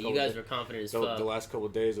 like the last Yeah, couple you guys were confident as fuck. the last couple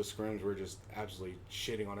of days of scrims were just absolutely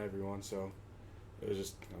shitting on everyone. So it was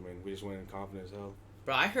just, I mean, we just went in confident as hell.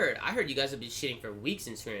 Bro, I heard you guys have been shitting for weeks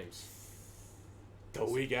in scrims. The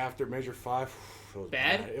week after Major 5, it was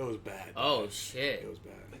Bad? It was bad. Oh, bad. shit. It was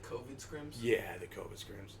bad. The COVID scrims? Yeah, the COVID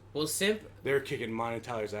scrims. Well, Simp. They were kicking mine and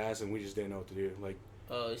Tyler's ass, and we just didn't know what to do. Like,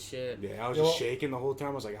 Oh, shit. yeah, I was Well- just shaking the whole time.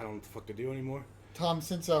 I was like, I don't know what the fuck to do anymore. Tom,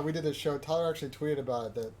 since we did the show, Tyler actually tweeted about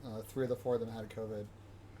it that 3 of the 4 of them had COVID.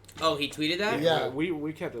 Oh, he tweeted that? Yeah.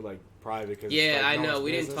 We kept it like private. Cause Yeah, it's, like, I no know. one's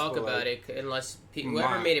We didn't business, talk but, about like, it unless whoever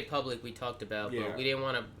Mine. made it public, we talked about. But Yeah. we didn't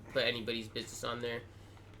want to put anybody's business on there.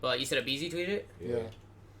 But you said Abeezy tweeted it? Yeah.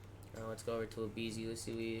 Oh, let's go over to Abeezy. Let's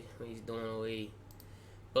see what he's doing away.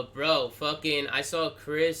 But bro, fucking, I saw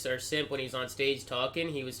Chris or Simp when he was on stage talking.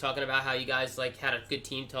 He was talking about how you guys like had a good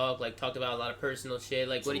team talk, like talked about a lot of personal shit.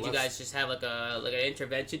 Like, what did you guys just have like an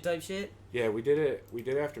intervention type shit? Yeah, we did it. We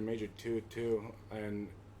did it after Major 2 too, and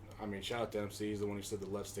I mean, shout out to MC. He's the one who said the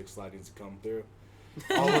left stick slide needs to come through.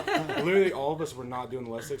 Literally, all of us were not doing the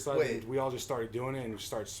left stick slide. Wait. We all just started doing it and just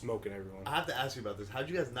started smoking everyone. I have to ask you about this. How'd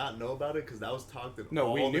you guys not know about it? Because that was talked in No,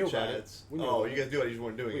 all we knew the about it. chats. We knew Oh, about you guys knew it. You just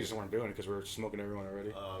weren't doing We it. just weren't doing it because we were smoking everyone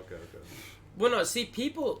already. Oh, okay. Well, no, see,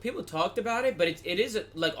 people talked about it, but it is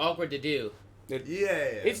like awkward to do. Yeah.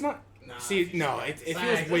 It's not. Nah, See, no, it feels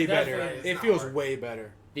Facts, way it's better. definitely- It it's feels not way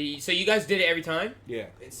better. So you guys did it every time? Yeah.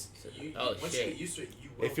 It's you. Oh, once shit. you get used to it, you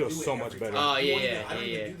will It feels do so it much every better. time. Oh, You yeah, won't even- yeah, I don't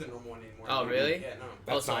yeah. even do the normal one anymore. Oh, really? Yeah, no.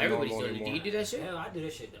 That's So not everybody's normal doing it. Do anymore. you do that shit? Hell, I do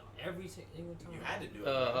that shit every single time. You had to do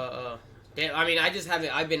it. Damn, I mean, I just haven't.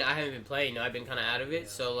 I haven't been playing. I've been kind of out of it.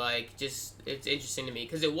 So like, just it's interesting to me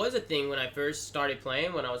because it was a thing when I first started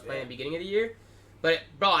playing. When I was playing at the beginning of the year, but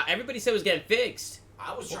bro, everybody said it was getting fixed.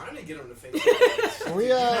 I was trying to get him to fix it.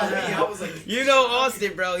 We, I was like, You know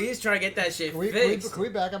Austin, bro. He's trying to get that shit Can we fixed.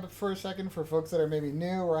 back up for a second for folks that are maybe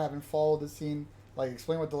new or haven't followed the scene? Like,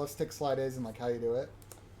 explain what the left stick slide is and like how you do it.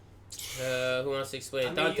 Who wants to explain? I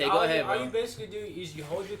mean, Dante, all go ahead, all you bro. basically do is you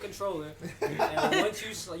hold your controller, and once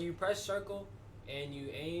you press circle, and you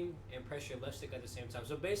aim and press your left stick at the same time.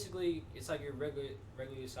 So basically, it's like your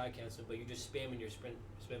regular side cancel, but you're just spamming your spin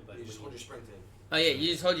button. you just hold your sprint in. Oh yeah, you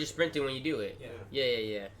just hold your sprinting when you do it. Yeah.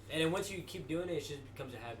 Yeah. And then once you keep doing it, it just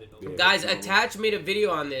becomes a habit. Yeah. Guys, Attach made a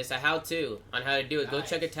video on this, a how-to on how to do it. Go Nice.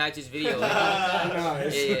 check Attach's video.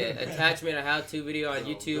 Nice. Yeah. Attach made a how-to video on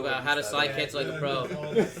YouTube about how to slide cancel like a pro.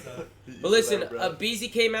 But But listen, Beezy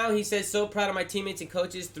came out. He said, "So proud of my teammates and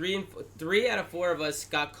coaches. Three out of 4 of us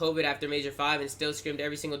got COVID after Major 5 and still scrimmed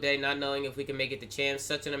every single day, not knowing if we can make it to champs.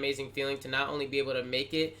 Such an amazing feeling to not only be able to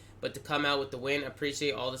make it, but to come out with the win.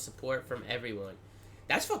 Appreciate all the support from everyone."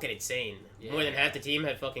 That's fucking insane. Yeah. More than half the team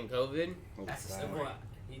had fucking COVID. That's a Bad. simple.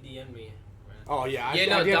 He DM'd me. Oh yeah, Yeah,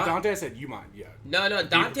 I no, did. Don- Dante said you might. Yeah. No,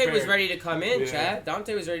 Dante was prepared. ready to come in, Yeah. Chad.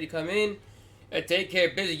 Dante was ready to come in and take care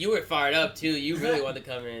of business. You were fired up, too. You really wanted to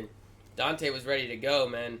come in. Dante was ready to go,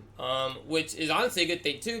 man. Which is honestly a good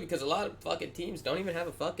thing, too, because a lot of fucking teams don't even have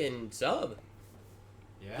a fucking sub.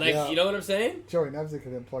 Yeah. Like, Yeah. you know what I'm saying? Joey Nevzik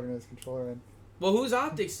didn't plug in his controller in. Well, who's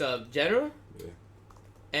Optic sub? General? Yeah.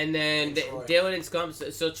 And then And Troy. Dylan and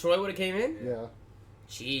Scumps. So Troy would have came in? Yeah.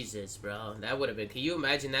 Jesus, bro. That would have been... Can you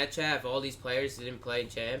imagine that, Chad, if all these players didn't play in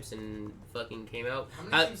champs and fucking came out? How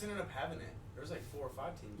many teams ended up having it? There was like 4 or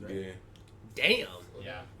 5 teams, right? Yeah. Damn.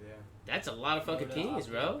 Yeah. Yeah. That's a lot of fucking teams,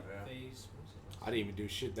 bro. Yeah. Phase. I didn't even do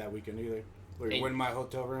shit that weekend either. Like, Hey. went in my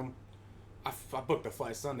hotel room. I booked the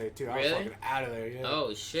flight Sunday too. I was Really? fucking out of there. Yeah.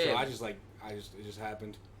 Oh, shit. So it just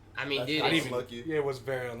happened. I mean, That's dude, I it's, didn't even. Lucky. Yeah, it was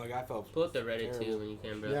very unlucky. I felt. pull up the Reddit too Terrible. when you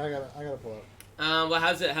can, bro. Yeah, I gotta pull up. Well,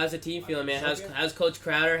 how's the team feeling, man? How's Coach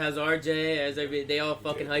Crowder? How's RJ? How's everybody? They all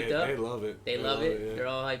fucking hyped up. They love it. They love it. Yeah. They're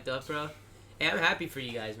all hyped up, bro. Hey, I'm happy for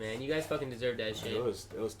you guys, man. You guys fucking deserve that shit. It was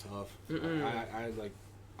tough. Mm-mm.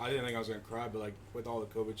 I didn't think I was gonna cry, but like with all the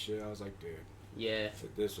COVID shit, I was like, dude, Yeah,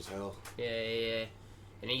 this was hell. yeah.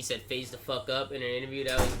 And then you said phase the fuck up in an interview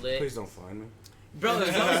that was lit. Please don't find me. Bro, it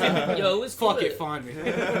was awesome. Yo, it was cool. Fuck it, find me.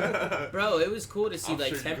 Bro, it was cool to see I'm like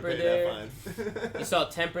sure you Temper could pay there. that fine. You saw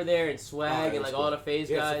Temper there and Swag Oh, it and was like cool. all the phase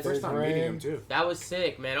Yeah, guys. it's the first time meeting him too. That was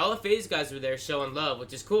sick, man. All the phase guys were there showing love,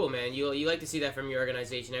 which is cool, man. You like to see that from your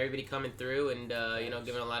organization. Everybody coming through and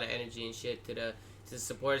giving a lot of energy and shit to the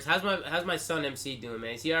supporters. How's my son MC doing,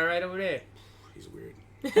 man? Is he all right over there? he's weird.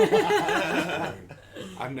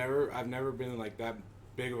 I've never been in like that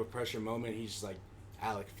big of a pressure moment. He's just like,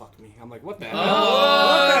 Alec, fuck me. I'm like, what the hell?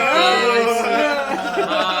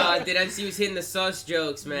 Dude, MC was hitting the sus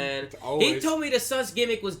jokes, man. He Always. told me the sus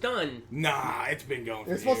gimmick was done. Nah, it's been going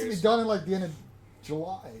for It's supposed to years. be done in like the end of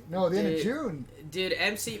July. No, the end of Dude. June. Dude,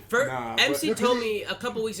 MC Nah, MC but- told me a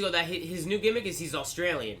couple weeks ago that his new gimmick is he's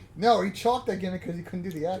Australian. No, he chalked that gimmick because he couldn't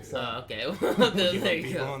do the accent. Oh, okay. Give There you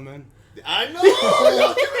him go. B-bomb, man. I know.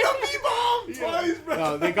 Y'all give me a B-bomb twice,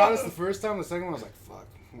 bro. They got us the first time. The second one, I was like, fuck.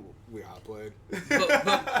 We outplayed. But,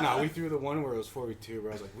 Nah, we threw the one where it was 4v2, bro.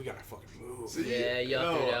 I was like, we gotta fucking move. yeah,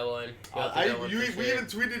 y'all threw that one. Y'all threw that one for we sure. even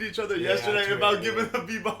tweeted each other Yeah, yesterday I tweeted about it. giving a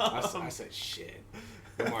B-bomb. I said, shit.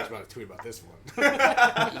 Omar's about to tweet about this one.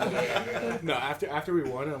 Yeah. No, after we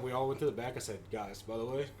won and we all went to the back, I said, guys, by the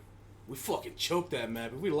way, we fucking choked that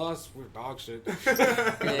map. If we lost, we're dog shit.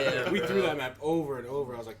 Yeah, We threw bro. that map over and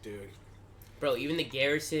over. I was like, dude. Bro, even the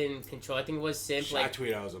Garrison control, I think it was Simp, I like,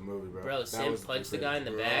 tweeted out was a movie, bro. bro, That Simp was punched the great. guy in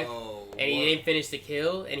the back, Bro, and he didn't finish the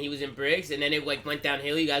kill, and he was in bricks, and then it like went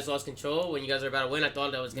downhill. You guys lost control when you guys were about to win. I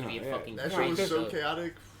thought that was gonna be a Yeah. fucking That shit crazy was so show.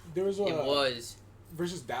 chaotic. There was a It was.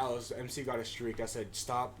 versus Dallas. MC got a streak. I said,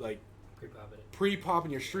 stop like Pre-popping it.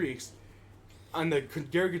 pre-popping your streaks. On the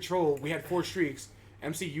Gary control, we had 4 streaks.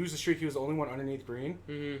 MC used the streak. He was the only one underneath green,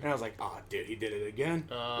 Mm-hmm. and I was like, oh, dude, he did it again.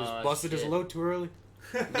 He Oh, just busted his shit. load too early.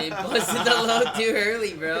 They busted the load too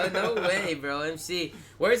early, bro. No way, bro. MC.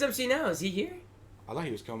 Where's MC now? Is he here? I thought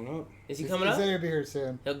he was coming up. Is he He's coming up? said he'll be here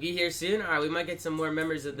soon. He'll be here soon. All right, we might get some more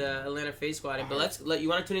members of the Atlanta Face Squad. But you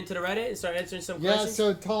want to tune into the Reddit and start answering some Yeah, questions?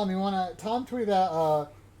 so Tom tweeted that,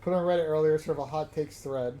 put on Reddit earlier, sort of a hot takes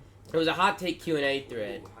thread. There was a hot take Q&A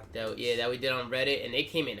thread that we did on Reddit, and they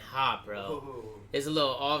came in hot, bro. It's a little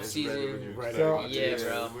off It's ready when season. you- Right. So- Yeah,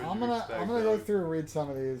 bro. I'm gonna go through and read some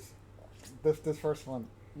of these. This first one.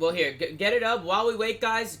 Well, here, get it up while we wait,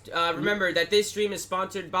 guys. Remember that this stream is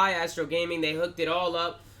sponsored by Astro Gaming. They hooked it all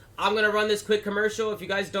up. I'm gonna run this quick commercial. If you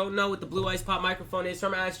guys don't know what the Blue Ice Pop microphone is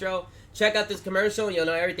from Astro, check out this commercial and you'll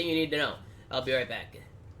know everything you need to know. I'll be right back.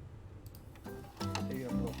 Here you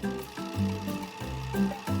go.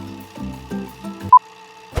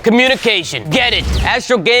 Communication. Get it.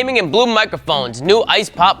 Astro Gaming and Blue Microphones. New Ice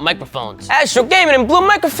Pop microphones. Astro Gaming and Blue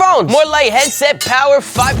Microphones. More like headset power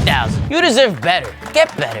 5,000. You deserve better.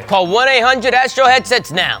 Get better. Call 1-800-ASTRO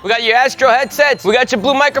headsets now. We got your Astro headsets. We got your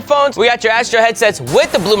Blue microphones. We got your Astro headsets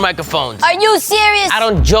with the Blue microphones. Are you serious? I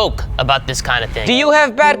don't joke about this kind of thing. Do you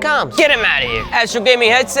have bad comms? Get him out of here. Astro Gaming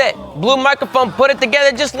headset. Blue microphone. Put it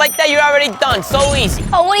together just like that. You're already done. So easy.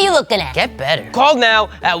 Oh, what are you looking at? Get better. Call now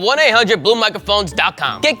at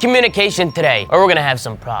 1-800-BlueMicrophones.com. Get communication today, or we're gonna have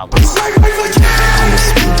some problems.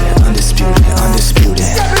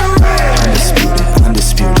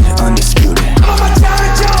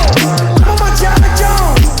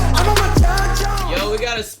 Yo, we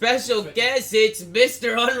got a special guest. It's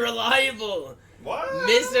Mr. Unreliable. What?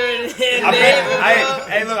 Mr.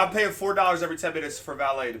 Hey, look, I'm paying $4 every 10 minutes for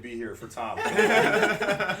valet to be here for Tom.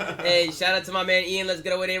 Hey, shout out to my man Ian. Let's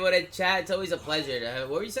get away able to chat. It's always a pleasure.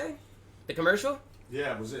 What were you saying? The commercial?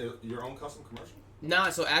 Yeah, was it your own custom commercial?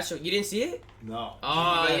 Nah, so Astro, you didn't see it? No.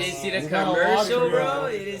 Oh, you didn't see the You gotta watch commercial, it, bro? bro.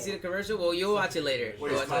 You didn't see the commercial? Well, you'll watch it later.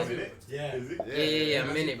 Wait, You'll it's watch 5 it. minutes? Yeah. Is it? Yeah,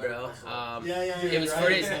 a minute, bro. Yeah. It was for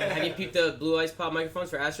this. Have you peeped the Blue Ice Pop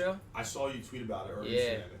microphones for Astro? I saw you tweet about it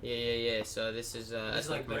earlier. Yeah. So this is It's that's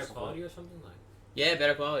like my better commercial. quality or something like. Yeah,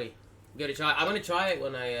 better quality. Give it a try. I'm gonna try it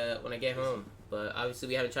when I get home, but obviously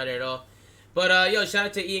we haven't tried it at all. But yo, shout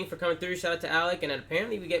out to Ian for coming through. Shout out to Alec, and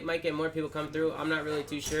apparently might get more people come through. I'm not really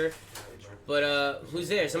too sure. But who's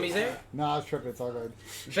there? Somebody's there? Nah, it's tripping. It's all good.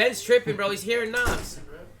 Ben's tripping, bro. He's here in Knox.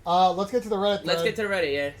 Let's get to the Reddit thread. Let's get to the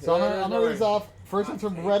Reddit, yeah. So I'm gonna read this off. First one's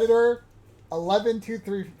from Redditor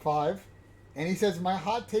 11235, and he says, "My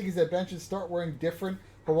hot take is that Ben should start wearing different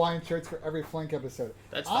Hawaiian shirts for every Flink episode."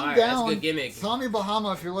 That's I'm fire. down. That's a good gimmick. Tommy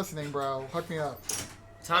Bahama, if you're listening, bro, hook me up.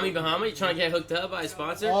 Tommy Bahama, you trying to get hooked up by a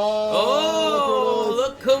sponsor? Oh, Oh,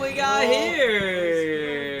 look who we got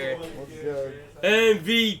here. What's good?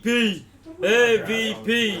 MVP.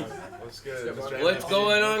 MVP. What's good? What's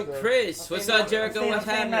going on, Chris? What's up, Jericho? What's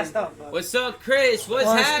happening? What's up, Chris? What's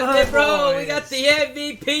happening, bro? We got the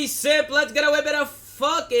MVP Simp. Let's get away with a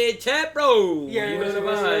fucking chat, bro. You know the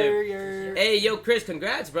vibe. Hey, yo, Chris,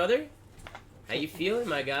 congrats, brother. How you feeling,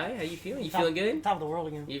 my guy? How you feeling? You feeling good? Top of the world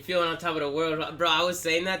again. You feeling on top of the world, bro? I was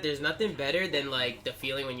saying that there's nothing better than like the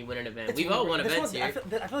feeling when you win an event. We've all won events here. I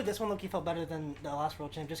feel like this one low-key felt better than the last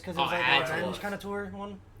World Champ, just because it Oh, was like it had a to revenge have. kind of tour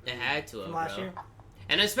one It had to, from bro. last year.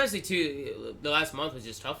 And especially too, the last month was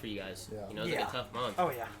just tough for you guys. Yeah. You know, it was like a tough month. Oh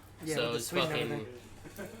yeah. Yeah. So with the it's Sweden and fucking. everything.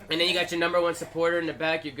 And then you got your number one supporter in the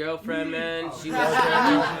back, your girlfriend, man.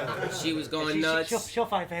 She was going nuts. She'll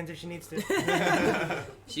fight fans if she needs to.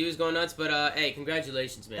 She was going nuts, but hey,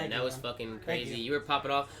 congratulations, man. Thank That you, was man. fucking Thank crazy. you. You were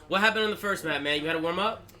popping off. What happened on the first map, man? You had to warm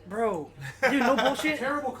up? Bro, dude, no bullshit.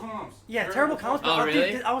 Terrible comms. Yeah, terrible comments. Oh, But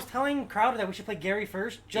really? dude, I was telling Crowder that we should play Gary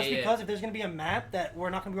first, just Yeah, yeah. because if there's gonna be a map that we're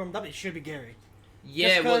not gonna be warmed up, it should be Gary. Yeah,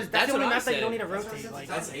 Just well, 'cause that's the what only I map that you said. don't need to rotate. Like,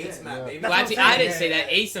 That's Eight's map, Yeah. baby. That's Well, what actually, I'm I saying. didn't say that.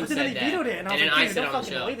 Asim but said then they that. vetoed it, and I was then like, I dude, said no on the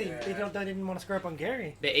fucking show. way. They didn't want to screw up on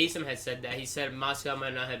Gary. But Asim had said that. He said Moscow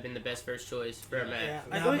might not have been the best first choice for a Yeah,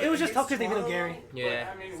 map. it was just tough because they vetoed Gary. Yeah.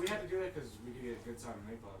 But, I mean, we had to do that because we could get a good side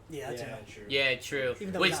on APOC. Yeah, that's it. true. Yeah, true.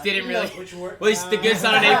 Even though Which not- didn't even though- really. Which worked. Which the good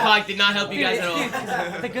side of APOC did not help you Dude, guys at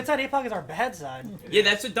all. the good side of APOC is our bad side. Yeah,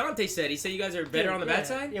 that's what Dante said. He said you guys are better Dude, on the yeah. bad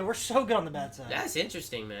side. Yeah, we're so good on the bad side. That's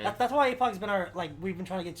interesting, man. That's why APOC's been our, like, we've been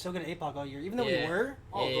trying to get so good at APOC all year. Even though Yeah. we were,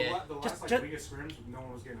 Oh, Yeah. the last Just- like, just- weakest scrims, no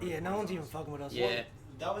one was getting. yeah, no one's even fucking with us. Yeah.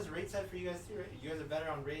 That was raid side for you guys too, right? You guys are better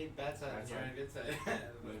on raid, bad side, That's than you're right. on good side. That's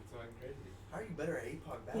fucking crazy. How are you better at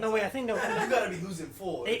APOC bad No, wait, I think no. You gotta be losing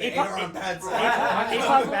full. A- They APOC are on bad APOC side.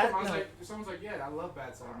 APOC bad. I was No. like, someone's like, yeah, I love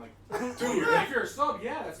bad side. I'm like, dude, if you're a sub,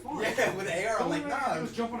 yeah, that's fine. Yeah, with AR, The I'm only like, thing I had to nah. do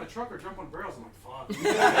was jump on a truck or jump on barrels. I'm like, fuck.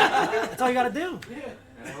 That's all you gotta do. Yeah,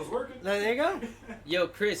 and it was working. There you go. Yo,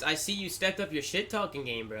 Chris, I see you stepped up your shit talking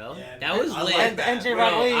game, bro. Yeah, That was I lit. like that. NJ Bro,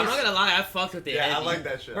 Rodriguez. I'm not gonna lie, I fucked with it. Yeah, I heavy. like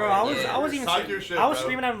that shit. Bro, I was Yeah. even Talk your shit, I was bro.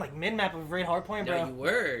 screaming at him like mid map of raid hardpoint, No, bro. you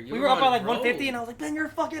were. You We were up by on like a roll. 150, and I was like, "Ben, you're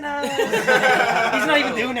fucking ass." He's not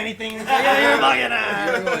even doing anything. He's like, yeah, you're fucking You're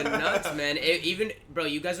ass. going nuts, man. Even, bro,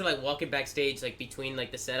 you guys were like walking backstage, like between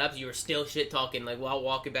like the setups. You were still shit talking, like while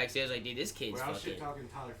walking backstage. I was like, dude, this kid's Well, I was fucking. shit talking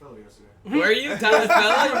to Tyler Philly yesterday. Were you Tyler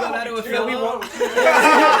Fella? You going at it with Yeah, we Phil? won.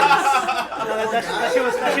 That shit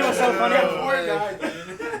was so funny.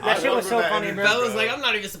 That shit was so funny, bro. Fella's like, I'm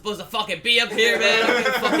not even supposed to fucking be up here, man. I'm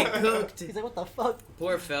getting fucking cooked. He's like, "What the fuck?"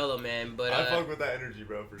 Poor fella, man. But I fuck with that energy,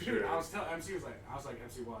 bro, for Dude, sure. I was telling MC MC,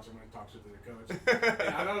 watch, I'm gonna talk shit to the coach.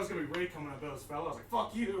 And I thought it was gonna be Ray coming up, but it was Fella. I was like,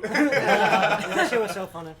 fuck you. That shit was so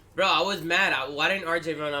funny. bro, I was mad. Why didn't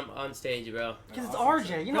RJ run on stage, bro? Because it's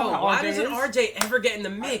RJ. You know Bro, how why RJ doesn't is. RJ ever get in the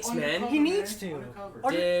mix, man? He needs to. Undercover.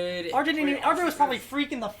 RJ, Dude. RJ was probably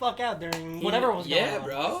freaking the fuck out during whatever was going Yeah, on.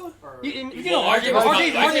 bro. You Well, know, RJ was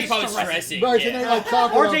probably, RJ's probably stressing. stressing. Bro, Yeah. tonight, like,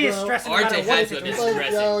 chalk it up, RJ is bro. stressing. RJ no matter what has to have situation. been Like,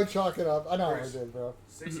 stressing. yo, chalk it up. I know how I did, bro.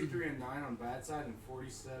 63 and 9 on bad side and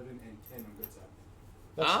 47 and 10 on good side.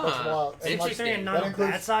 That's Ah, wild. And, like, interesting. 63 and 9 that on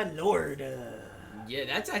includes- bad side, Lord. Yeah,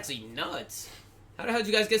 that's actually nuts. How the hell did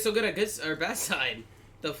you guys get so good at good or bad side?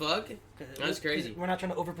 The fuck? That's crazy. We're not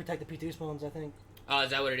trying to overprotect the P2 spawns, I think. Oh,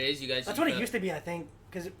 is that what it is? You guys? That's what it used to be, I think.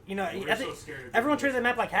 Because, you know, We were I think so scared. everyone treated the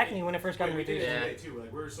map like Hackney when it first got we did introduced. it Yeah. today too.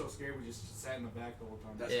 Like, we were so scared, we just sat in the back the whole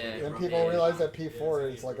time. That's Yeah. what they And broke people it. realize that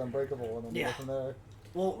P4 is like unbreakable, and then Yeah. go from there.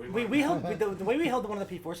 Well, we held the way we held one of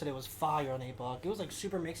the P4s today was fire on APOC. It was like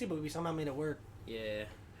super mixy, but we somehow made it work. Yeah.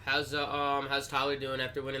 How's Tyler doing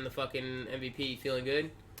after winning the fucking MVP? Feeling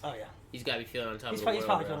good? Oh yeah, He's got to be feeling on top he's of the probably,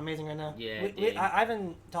 world, bro. feeling amazing right now. Yeah, we, dude. I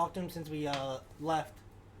haven't talked to him since we left,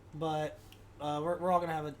 but we're all gonna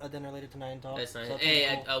have a dinner later tonight and talk. That's nice. so it's Hey,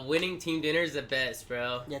 gonna be cool. a winning team dinner is the best,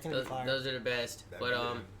 bro. Yeah, it's gonna be those, fire. those are the best. That But really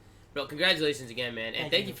is. bro, congratulations again, man, and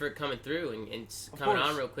Thank thank you. you for coming through and Of coming course.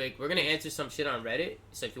 on real quick. We're gonna answer some shit on Reddit,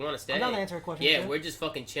 so if you want to stay, I'm down to answer a question. yeah, too. we're just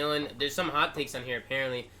fucking chilling. There's some hot takes on here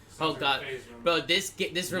apparently. Oh Sounds god, like a phase, man. bro,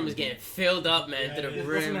 this room is getting filled up, man, Yeah, to the it is.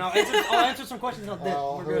 Listen, brim. man, I'll answer some questions. And I'll dip.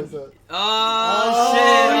 Oh, We're who is good. it? Oh,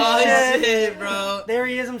 Oh, shit, shit. bro. There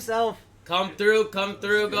he is himself. Come through,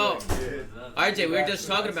 go. Yeah. RJ, we were just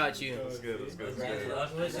talking about you. That's good. That's good.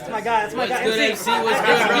 That's my guy. That's my What's guy. good, MC? MC? What's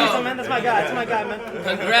good, bro? Man, that's my guy. That's my guy, man.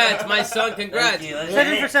 Congrats, my son, congrats.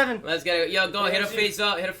 7 for 7. Let's get it. Yo, go hit a face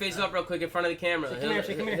up. Hit a face up real quick in front of the camera. Come Hit, here,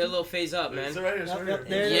 hit, come here. hit a little face up, man. It's right here. It's right Yep,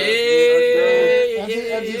 here. there Yeah, it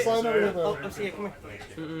yeah, MC, slide over here, Oh, bro. MC, come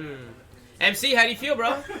here. MC, how do you feel, bro?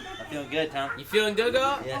 I'm feeling good, Tom. You feeling good,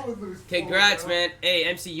 girl? Yeah. Congrats, man. Hey,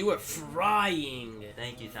 MC, you were frying.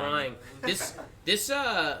 Thank you, Tom. Frying.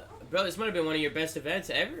 Bro, this might have been one of your best events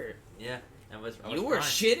ever. Yeah. I was You were fine.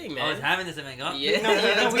 shitting, I was man. having this event go. Yeah, No,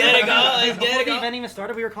 let's we get it were- go. Let's Before get it the go. event even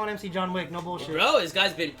started, we were calling MC John Wick. No bullshit. Bro, this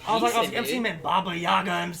guy's been I was like, piecing, MC dude. meant Baba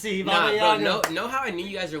Yaga MC. Nah, Baba bro, Yaga. know how I knew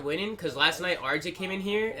you guys were winning? Because last night RJ came in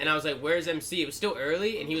here, and I was like, where's MC? It was still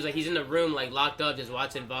early, and he was like, he's in the room, like, locked up, just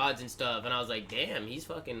watching VODs and stuff. And I was like, damn, he's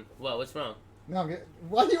fucking, what, what's wrong? No,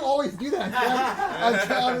 why do you always do that? I'm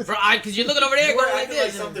trying Bro, because you're looking over there You were going like acting like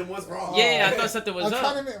this. something was wrong. Yeah, I thought something was I'm up.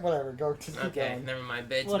 trying to whatever. Go just keep Okay, going. never mind.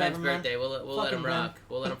 It's Whatever, Ben's man. birthday. We'll let Fucking him Ben. rock.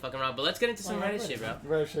 We'll let him fucking rock. But let's get into some Reddit shit, bro.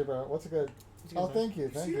 Very shit, bro. What's it good? Oh, thank you.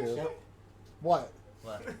 What?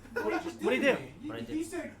 What? What'd he do? What I did? He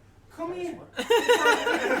said, come here.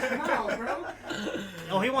 Wow, bro.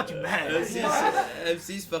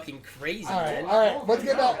 MC's fucking crazy, All right, man. all right. Let's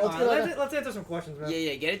get back. Let's get back. Let's answer some questions, man.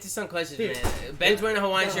 Yeah, get into some questions, Dude. man. Ben's wearing a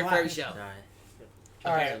Hawaiian shirt for every show. All right.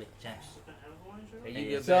 All right. Apparently. Are you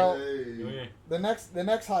good, Ben? So the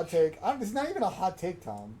next hot take. It's not even a hot take,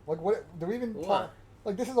 Tom. Like, what? Do we even What? talk?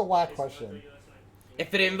 Like, this is a whack question.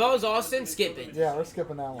 If it involves Austin, skip it. Yeah, we're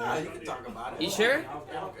skipping that Nah, one. you can talk about it. You sure? I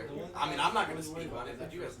don't care. I mean, I'm not gonna speak on it,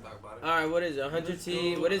 but you guys can talk about it. All right, what is it?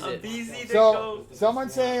 100T? What is it? So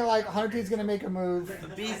someone's saying like 100T's gonna make a move.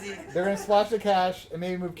 They're gonna splash the cash and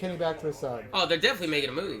maybe move Kenny back to a sub. Oh, they're definitely making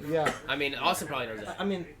a move. Yeah. I mean, Austin probably knows that. I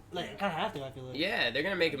mean, like, kind of have to. I feel like. Yeah, they're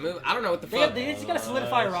gonna make a move. I don't know what the They, fuck. they just gotta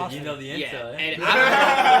solidify a roster. You know the intel, Yeah, eh? and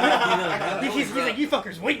I don't know. He's like, you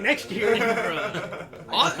fuckers wait next year.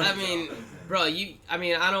 I mean, bro,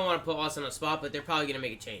 I don't want to put Austin on the spot, but they're probably gonna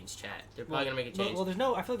make a change, chat. They're probably gonna make a change. Well, I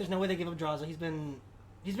feel like there's no way they give up Draza. He's been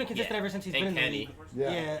consistent Yeah. ever since he's And been in the Kenny. league.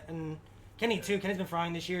 Yeah. And Kenny too. Kenny's been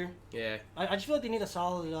frying this year. Yeah. I just feel like they need a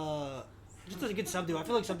solid, just a good sub duo. I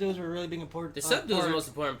feel like sub duos were a really big important. The sub duo is the part. most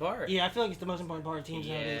important part. Yeah, I feel like it's the most important part of teams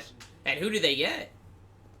Yeah. nowadays. And who do they get?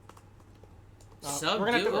 Sub we're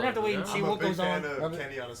gonna have to wait duo, and see I'm a what big goes fan on. of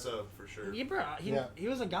Kenny on a sub for sure. Yeah, bro. He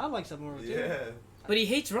was a godlike sub mover too. Yeah. But he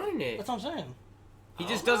hates running it. That's what I'm saying. He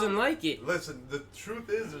just doesn't like it. Listen, the truth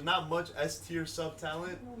is, there's not much S tier sub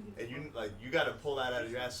talent, and you got to pull that out of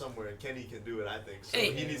your ass somewhere. And Kenny can do it, I think. So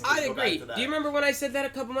Hey, he needs to I go agree. back to that. Do you remember when I said that a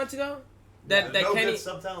couple months ago? Yeah, That no Kenny. good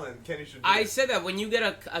sub talent. Kenny should. Do I it. said that when you get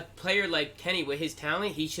a player like Kenny with his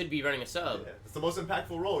talent, he should be running a sub. Yeah, it's the most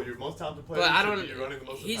impactful role. Your most talented player. But I should don't. be running the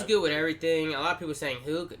most He's impactful good with role. everything. A lot of people saying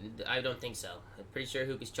Hook. I don't think so. I'm pretty sure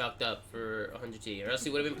Hook is chalked up for 100T, or else he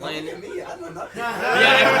would have been playing. Look at me, I know nothing.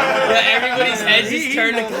 Yeah, everybody's heads just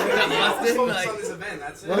turned to I'm Austin. focused Like, on this event,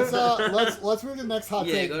 that's it. Let's move to the next hot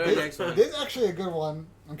Yeah, take. go to the next one. This is actually a good one.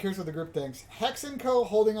 I'm curious what the group thinks. Hex and Co.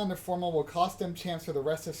 holding on to formal will cost them champs for the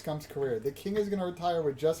rest of Scump's career. The King is going to retire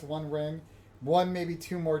with just one ring, one maybe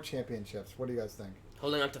two more championships. What do you guys think?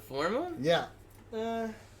 holding on to formal. Yeah.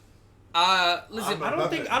 Listen. I don't love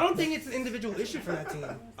think it. I don't think it's an individual issue for that team.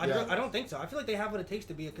 I Yeah. don't think so. I feel like they have what it takes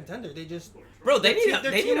to be a contender. They just Bro, they need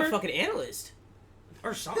their a teamwork- fucking analyst.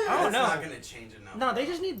 or some. That's I don't not know. gonna change enough. No, they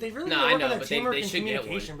just need. They really No, need I to work know, on their but teamwork they and should get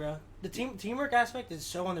communication, bro. The teamwork aspect is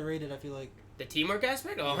so underrated. I feel like. The teamwork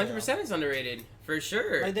aspect, 100% is underrated for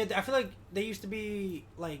sure. Like I feel like they used to be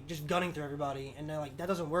like just gunning through everybody, and then like that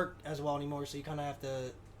doesn't work as well anymore. So you kind of have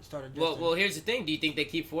to start adjusting. Well, here's the thing. Do you think they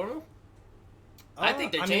keep formal? I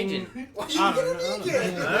think they're I changing. mean, Why I you don't gonna know. make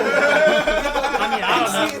it?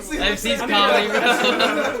 I don't know. MC's I mean, calling,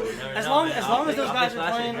 bro. As long as those guys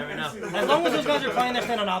are playing, never know. as long as those guys are playing, they're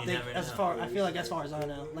staying on optic. never As know. far I feel like as far as I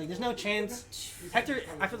know, like there's no chance. Hector,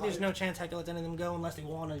 I feel like there's no chance Hector lets any of them go unless they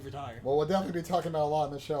want to retire. Well, we'll definitely be talking about a lot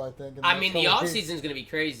in the show, I think. in I next mean, the couple off weeks. season's gonna be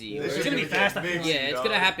crazy. They It's should gonna be get fast, I big, feel. Yeah, it's dog.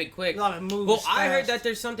 gonna happen quick. A lot of moves. Well, I heard fast. that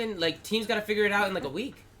there's something like teams gotta figure it out in like a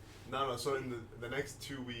week. No. So in the next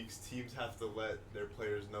 2 weeks, teams have to let their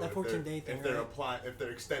players know That if they're 14-day thing, if they're right? applying, if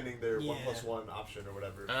they're extending their Yeah. 1+1 option or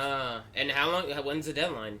whatever. And how long? When's the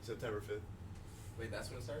deadline? September 5th. Wait, that's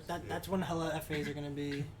when it starts? That's when hella FAs are gonna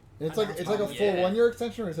be. It's like a full Yeah. 1 year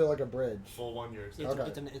extension, or is it like a bridge? Full 1 year. It's, Okay.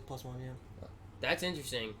 it's +1, yeah. That's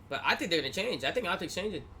interesting. But I think they're gonna change. I think optics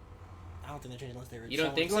changing. I don't think they're changing unless they retire. You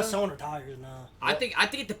don't think unless so? someone retires, no. I think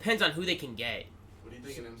it depends on who they can get. What do you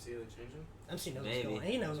think in MC? Are they changing? MC knows Maybe. what's going on.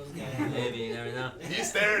 He knows what's going on. Maybe, you never know. He's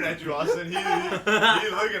staring at you, Austin. He's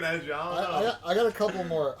looking at you. I don't know. I got a couple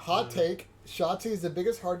more. Hot take. Shotzi is the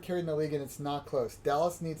biggest hard carry in the league, and it's not close.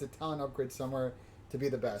 Dallas needs a talent upgrade somewhere to be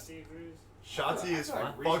the best. Shotzi is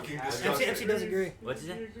What? fucking disgusting. MC does agree. What's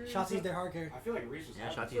it? Shotzi's their hard carry. I feel like Reese was Yeah,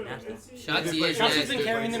 Shotzi's nasty. Shotzi is Shotzi's been nasty.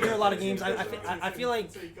 carrying them through a lot of games. I feel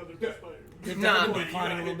like they've Nah. been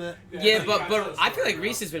declining a little bit. Yeah, but I feel like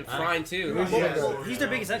Reese has been frying too. Reese is good. He's their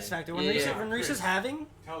biggest X factor. When Yeah. Reese is having,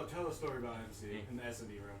 Tell a story about MC in the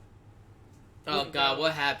S&D room. Oh God,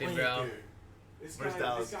 what happened, bro? Dude, This Where's guy,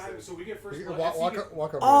 Dallas? so we get first You blood. can walk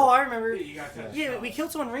FC over. oh, I remember. Yeah, you got to Yeah, we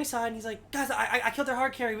killed someone ringside, and he's like, guys, I killed their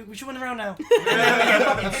hard carry. We should win the round now.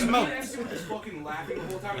 And me and MC were just fucking laughing the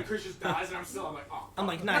whole time, and Chris just dies, and I'm like, oh. I'm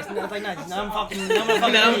like, nice. Now I'm fucking. Now I'm Now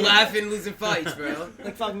I'm fucking. laughing, losing fights, bro.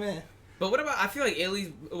 Like fuck me. But what about? I feel like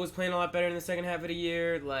Ailey was playing a lot better in the second half of the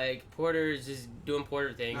year. Like Porter is just doing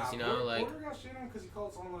Porter things, you know. Like, Porter got shit on because he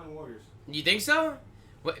called us online warriors. you think so?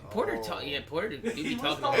 What Porter? Porter do be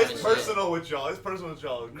talking about It's this personal with y'all. It's personal with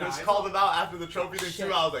y'all. Chris called him out after the trophy thing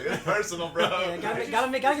too. I was like, it's personal, bro. Yeah,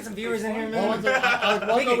 gotta get some viewers in here, What man. was it?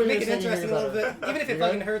 What were you Make it saying interesting a little about bit, even if it Yeah.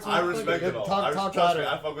 fucking hurts. I real quick. respect it all. Talk Trust about me, it.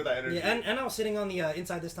 I fuck with that energy. Yeah, and I was sitting on the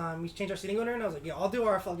inside this time. We changed our seating order, and I was like, "Yeah, I'll do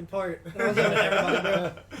our fucking part." And I was yelling at everybody,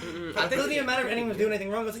 bro. I It doesn't even think matter if anyone was doing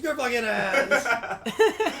anything wrong. I was like, "You're fucking ass."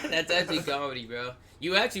 that's actually comedy, bro.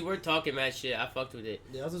 You actually were talking mad shit. I fucked with it.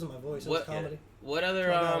 Yeah, I was losing my voice. It What- was comedy. What other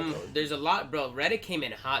there's a lot, bro. Reddit came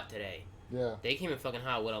in hot today. Yeah. They came in fucking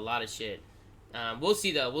hot with a lot of shit. We'll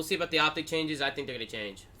see though. We'll see about the optic changes. I think they're gonna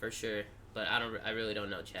change for sure. But I really don't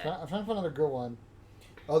know, Chad. I'm trying to find another good one.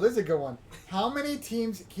 Oh, this is a good one. How many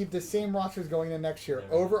teams keep the same rosters going in next year?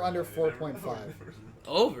 Over, under 4.5.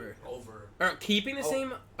 Over. Over. Or keeping the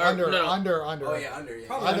same? Or, Under, no. under. Oh yeah, under. Yeah.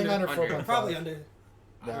 Probably I think under under. 4.5. Probably under.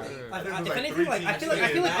 Yeah. If like anything, three like I teams feel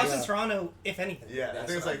like together. us Yeah. and Toronto, if anything. Yeah, I That's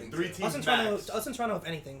think it's what I like think 3 too. teams Us and Toronto, max. if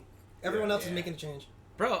anything. Everyone else is making a change.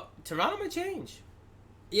 Bro, Toronto might change.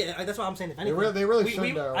 Yeah, that's why I'm saying if They anything. really we,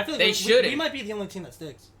 shouldn't, though. I feel like They we shouldn't. might be the only team that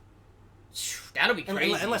sticks. That'll be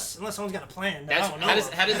crazy. Unless someone's got a plan. That's I don't know. how does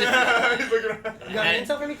it? He's looking around. You got any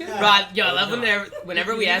intel for me, kid? Bro, yo, I love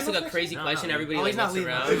whenever we You ask leaving like a those crazy No, question, no. everybody Oh, like he's not looks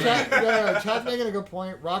leaving. around. Chad's making a good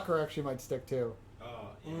point. Rocker actually might stick too.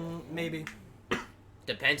 Maybe.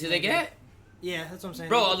 Depends who they get. Yeah, that's what I'm saying.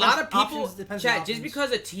 Bro, a lot of people, Options, depends on Chad, just options.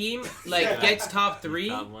 because a team like gets top 3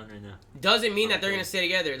 Top one right now. doesn't mean that they're gonna stay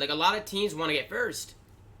together. Like a lot of teams want to get first,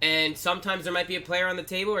 and sometimes there might be a player on the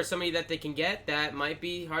table or somebody that they can get that might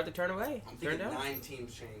be hard to turn away. I'm Turn thinking down. 9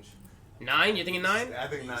 teams change. 9? You're thinking 9? I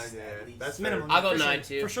think 9, At yeah. least. That's minimum. I'll go for 9 sure.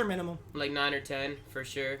 too. For sure, minimum. Like 9 or 10 for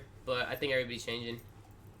sure. But I think everybody's changing,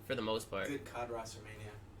 for the most part. Good COD roster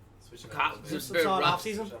mania. Switch it COD- up a Some little Just bit. solid rough. off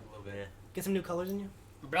season. Switch up a little bit. Get some new colors in you.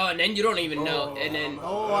 Bro, and then you don't even know. And then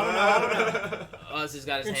Oh, I don't know. I don't know. Us has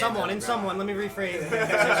got his In hands someone, up, in bro. someone. Let me rephrase.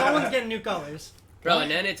 So someone's getting new colors. Bro,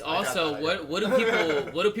 and then it's also that. what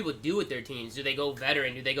do people do with their teams? Do they go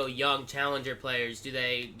veteran? Do they go young challenger players? Do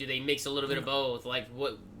they mix a little bit of both? Like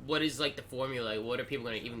what is like the formula? What are people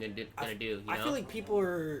gonna do? You know? I feel like people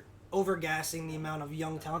are overgassing the amount of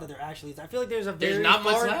young talent that there actually is. I feel like there's There's very not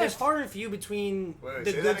much far, left. There's far and few between Wait,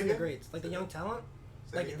 the say that goods and the again? greats. Like the young talent,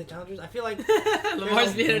 Say like again? the challengers. I feel like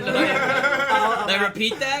Lamar's being annoying. Like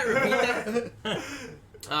repeat that.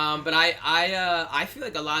 But I feel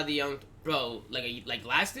like a lot of the young like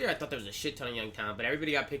last year I thought there was a shit ton of young talent, but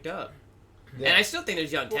everybody got picked up. Yeah. And I still think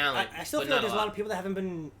there's young talent. I still but feel like not there's a lot of people that haven't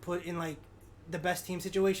been put in like the best team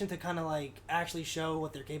situation to kind of like actually show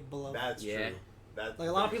what they're capable of. That's Yeah. true. That's Like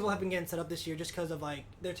a lot of people have been getting set up this year just because of like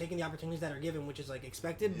they're taking the opportunities that are given, which is like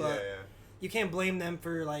expected. But yeah. you can't blame them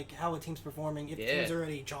for like how a team's performing if Yeah. teams are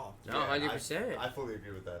already chalked. No, 100%. I fully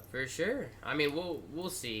agree with that. For sure. I mean, we'll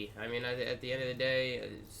see. I mean, at the end of the day,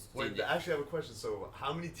 Wait, I actually have a question. So,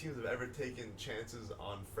 how many teams have ever taken chances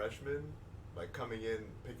on freshmen, like coming in,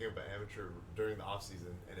 picking up an amateur during the off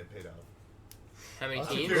season, and it paid off? how many I'm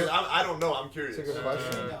I'm teams? curious. I don't know. I'm curious. That's a good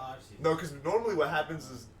question. No, because normally what happens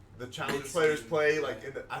is the challenge Mid-season, players play yeah.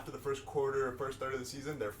 like after the first quarter or first third of the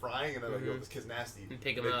season, they're frying, and they're like, "Yo, Mhm. this kid's nasty." And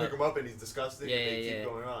pick And him they up. pick him up, and he's disgusting. Yeah, and they yeah, keep yeah.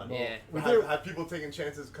 going on. Yeah. We But do- have people taking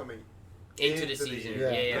chances coming Into the into the season.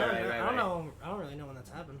 year. Yeah, Yeah. right. I don't know. I don't really know when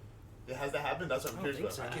that's happened. Yeah, has that happened? That's what I'm I don't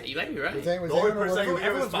curious think about. so. You might be Was right. that- was The only anyone person I can working- think of is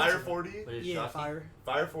Everyone's Fire missing. 40, But it's Yeah, Shockey. fire.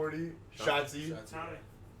 Fire 40, Shotzi. Shotsy.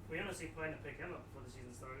 We honestly plan to pick him up before the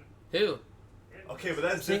season started. Who? Yeah. Okay, but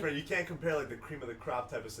that's See? different. You can't compare like the cream of the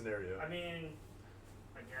crop type of scenario. I mean,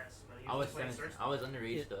 I guess. But he I was playing first.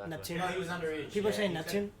 underage though. That's Neptune. why. No, he was underage. People are Yeah, saying he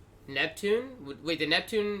Neptune. Neptune? Wait, the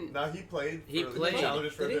Neptune? No, he played. He for played. the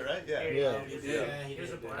Challengers for a Did he? bit, right? Yeah. Yeah. He was, Yeah, he he was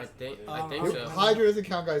a did. I blast. think You- so. Hydra doesn't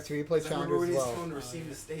count, guys, too. He plays Remember when challengers as his well. phone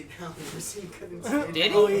received the state down? Received couldn't stand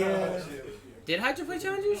Did he? Oh yeah. Did Hydra play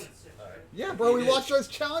challengers? Yeah, bro, we watched those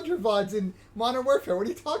challenger VODs in Modern Warfare. What are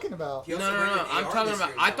you talking about? He No, also no, no. rated I'm AR talking this about.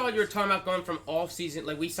 year in I thought you were challenges. talking about going from off season.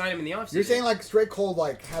 Like we signed him in the off season. You're saying like straight cold,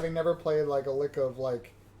 like having never played like a lick of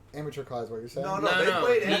like amateur COD is what you're saying? No, No, they no.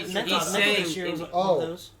 played He's- amateur. Mental, he's Mental saying this year was in- one Oh. of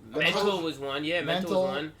those. Mental was one. Yeah, Mental was Mental.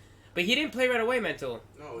 one. But he didn't play right away. Mental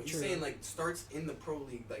No, he's True. saying like starts in the pro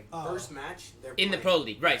league, like Oh. first match. They're in the playing. pro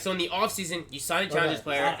league, right? So in the off season, you sign a challengers Okay.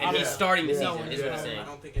 player, and he's Yeah. starting the Yeah. season. No one Is what is. he's I saying.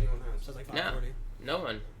 don't think anyone has. So it's like No. 540. No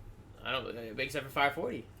one. I don't. Except for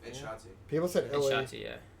 540 And Shotzi. People said and Illy. Shotzi,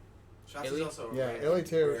 yeah. Shotzi's Illy? also Yeah, ranked Illy too,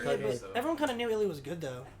 very technically. high, so- Everyone kind of knew Illy was good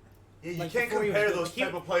though. Yeah, you Like, can't before he was compare good. those He-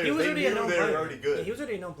 type of players. He was They already a knew known they player. were already good. Yeah, he was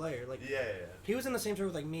already a known player. Like Yeah, he was in the same sort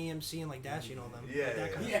with like me, MC, and like Dashy and all them. Yeah, Like, that yeah,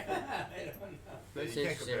 kind of- yeah. That's You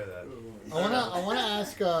can't interesting. compare that. I wanna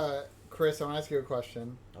ask Chris. I wanna ask you a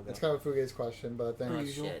question. Okay. It's kind of a Fugazi question, but I Per think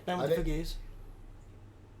usual. shit. Ben I with the think- gays.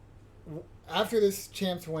 after this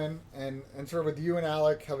champs win, and sort of with you and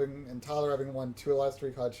Alec and Tyler having won 2 of the last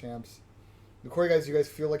 3 COD champs, the core guys, you guys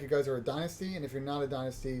feel like you guys are a dynasty, and if you're not a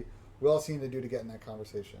dynasty, what else do you need to do to get in that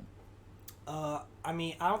conversation? I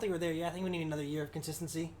mean, I don't think we're there yet. I think we need another year of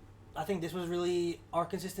consistency. I think this was really our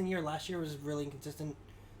consistent year. Last year was really inconsistent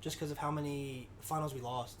just because of how many finals we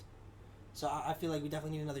lost. So I feel like we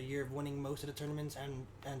definitely need another year of winning most of the tournaments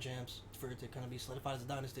and champs for it to kind of be solidified as a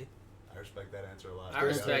dynasty. I respect that answer a lot. I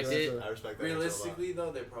respect it. I respect that Realistically,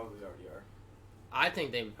 though, they probably already are. I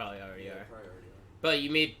think they probably already Yeah, are. they probably already are. But you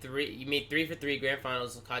made 3. You made 3 for 3 grand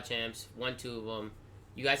finals, COD champs. Won 2 of them.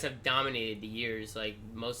 You guys have dominated the years, like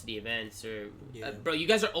most of the events. Bro, you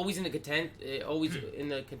guys are always in the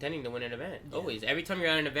contending to win an event. Yeah. Always. Every time you're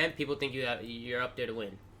at an event, people think you're up there to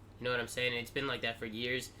win. You know what I'm saying? And it's been like that for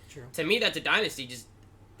years. True. To me, that's a dynasty. Just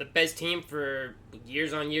the best team for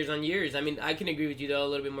years on years on years. I mean, I can agree with you though. A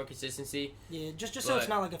little bit more consistency. Yeah, just so it's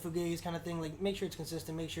not like a fugazi kind of thing. Like, make sure it's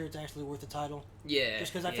consistent. Make sure it's actually worth the title. Yeah.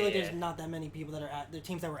 Just because I feel like there's not that many people that are the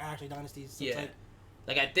teams that were actually dynasties. So Yeah. it's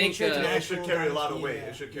Like I think. sure it's an It should carry a lot of dynasty, weight. yeah.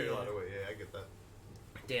 It should carry a lot of weight. Yeah, I get that.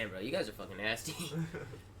 Damn, bro, you guys are fucking nasty.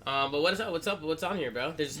 But what's up? What's on here,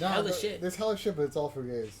 bro? There's hella shit. There's hella shit, but it's all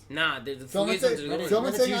Fugazi. Nah, the Someone Fugazi ones are good.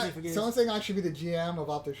 someone's That's saying, usually Fugazi. someone's saying I should be the GM of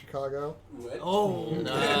Optic Chicago. What? Oh.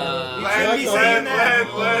 Nah. You shouldn't be saying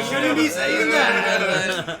that. Shouldn't be saying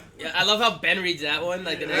that. Yeah, I love how Ben reads that one.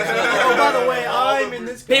 Like the next Oh, one. by the way, I'm in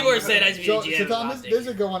this. People are saying I should be So, the GM. so of Tom, Optic. this is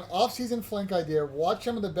a good one. Off-season flank idea. Watch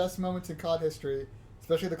some of the best moments in COD history,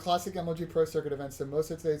 especially the classic MLG Pro Circuit events that most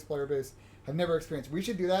of today's player base have never experienced. We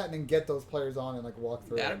should do that and then get those players on and like walk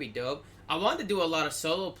through. That'd be dope. I wanted to do a lot of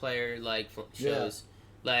solo player shows.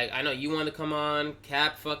 Like I know you wanted to come on.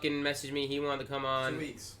 Cap fucking messaged me. He wanted to come on. 2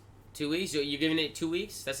 weeks. 2 weeks. You're giving it 2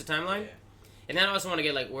 weeks. That's the timeline. Yeah. And then I also want to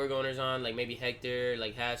get like org owners on, like maybe Hector,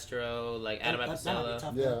 like Hastro, like Adam That might be Apicella.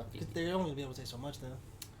 tough. Yeah. Because they're only gonna be able to say so much though.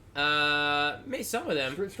 Maybe some of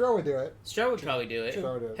them. Stro would do it. Stro would probably do it.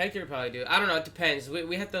 Stro would do it. Hector would probably do it. I don't know. It depends.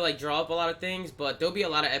 We have to like draw up a lot of things, but there'll be a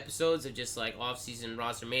lot of episodes of just like off-season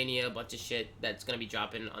roster mania, a bunch of shit that's gonna be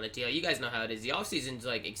dropping on the TL. You guys know how it is. The off-season's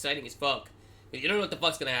like exciting as fuck. You don't know what the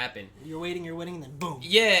fuck's gonna happen. You're waiting, and then boom.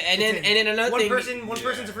 Yeah, and then another One thing.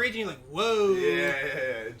 person's a free agent. You're like, whoa. Yeah.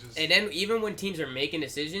 It just, And then even when teams are making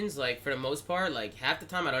decisions, like for the most part, like half the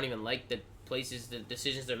time I don't even like the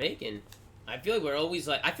decisions they're making. I feel like we're always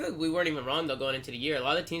like, I feel like we weren't even wrong though going into the year. A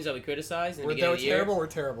lot of the teams that we criticized in the beginning of the year, terrible. We're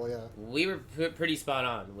terrible. Yeah. we were pretty spot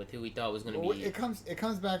on with who we thought was going to Well, be. it comes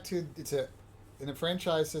back to in a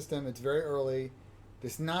franchise system. It's very early.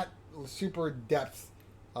 There's not super depth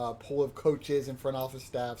pool of coaches and front office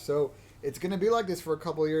staff, so it's going to be like this for a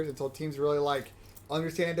couple of years until teams really like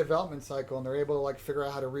understand the development cycle and they're able to like figure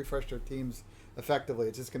out how to refresh their teams effectively.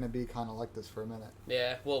 It's just going to be kind of like this for a minute.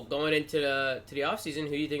 Yeah. Well, going into the off season,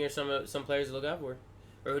 who do you think are some players to look out for,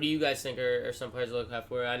 or who do you guys think are some players to look out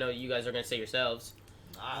for? I know you guys are going to say yourselves.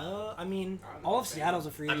 I mean, all of Seattle's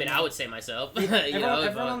a free I agent. mean, I would say myself.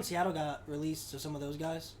 Everyone in Seattle got released, so some of those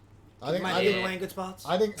guys I think. might I be think. away in good spots.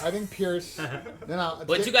 I think Pierce.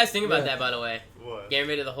 What you guys think about Yeah. that, by the way? what? Getting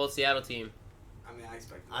rid of the whole Seattle team. I mean, I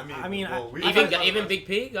expect. I mean, Even Big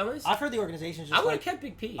P, Gomez? I've heard the organization's I just would have like kept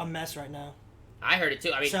Big P. a mess right now. I heard it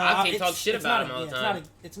too. I mean, So, Octane talks shit about him all the time.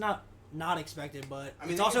 It's not expected, but I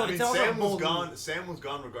mean, it's also I mean, it's also Sam a was bold gone. move. Sam was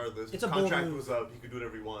gone regardless. It's His a bold contract move. was up. He could do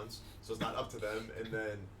whatever he wants, so it's not up to them. And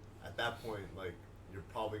then at that point, like you're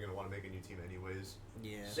probably gonna want to make a new team anyways.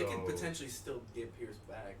 Yeah, They could So- potentially still get Pierce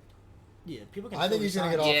back. yeah. People can. I think still he's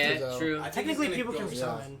gonna resign. get off Yeah, though. true. I think Technically, he's gonna people can go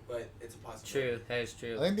resign. south, but it's a possibility. True. That is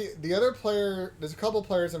true. I think the other player, there's a couple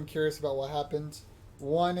players I'm curious about what happens.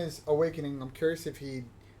 One is Awakening. I'm curious if he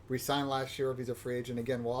resigned last year or if he's a free agent.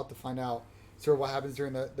 Again, we'll have to find out sort of what happens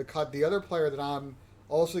during the cut. The other player that I'm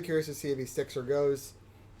also curious to see if he sticks or goes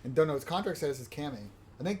and don't know his contract status is Cammy.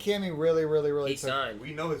 I think Cammy really He signed.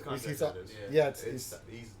 We know his contract He's- status. Yeah,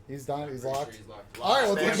 he's done. He's locked. All right,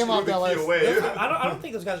 well, Sam take him off threw that the key list. away. I don't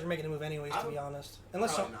think those guys are making a move anyways, to I'm- be honest.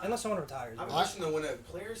 Unless Probably not. unless someone retires. I have a question though. When a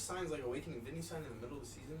player signs like Awakening, didn't he sign in the middle of the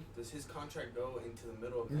season? Does his contract go into the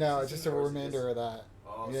middle of the No, season? it's just a or is it remainder of that.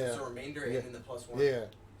 Oh, so Yeah. it's a remainder Yeah. and then the +1. Yeah,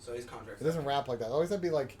 So his contract. it doesn't wrap like that. Always that'd be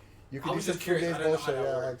like you I could do was some just 2 curious. days I don't know how bullshit. that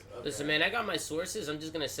Yeah, worked. Okay. Listen, man, I got my sources. I'm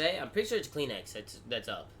just gonna say, I'm pretty sure it's Kleenex that's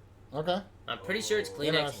up. like okay, I'm pretty sure it's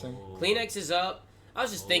Kleenex. interesting. Kleenex is up. I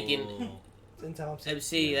was just thinking, It's in Thompson.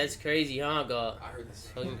 MC, that's crazy, huh, God? I heard this.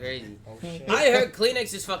 Fucking crazy. Oh shit. I heard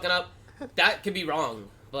Kleenex is fucking up. That could be wrong,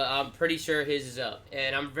 but I'm pretty sure his is up,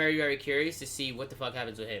 and I'm very, very curious to see what the fuck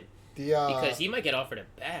happens with him The because he might get offered a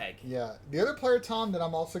bag. yeah, the other player Tom that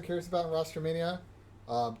I'm also curious about in Roster Mania,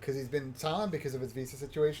 because he's been silent because of his visa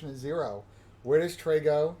situation is Zero. Where does Trey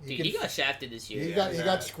go? Dude, he got shafted this year. He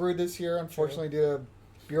got screwed this year, unfortunately, due to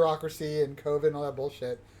bureaucracy and COVID and all that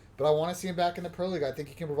bullshit. But I want to see him back in the Pro League. I think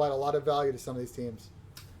he can provide a lot of value to some of these teams.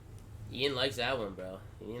 Ian likes that one, bro.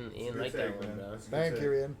 Ian likes that one, bro. Thank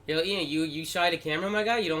you, Ian. Yo, Ian, you shy to camera, my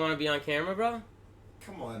guy? You don't want to be on camera, bro?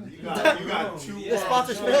 Come on, you got two. The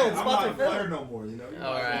sponsor film. I'm not a player no more, you know.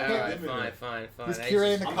 All right, fine. He's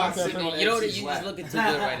curating the content. You know what? You just looking too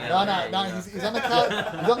good right now. No. He's on the couch.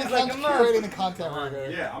 He's on the couch curating the content right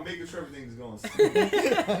here. Yeah, I'm making sure everything's going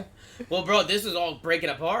smooth. Well, bro, this was all breaking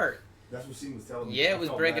apart. That's what she was telling me. Yeah, it was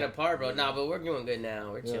breaking apart, bro. Nah, but we're doing good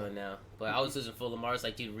now. We're chilling now. But I was losing full Lamar. It's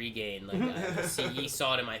like, dude, regain. Like, he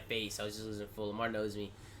saw it in my face. I was just losing full. Lamar knows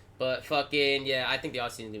me. But fucking, yeah, I think the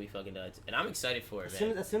offseason's going to be fucking nuts. And I'm excited for it,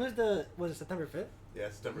 man. As soon as September 5th?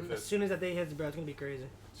 Yeah, September 5th. As soon as that day hits, bro, it's going to be crazy.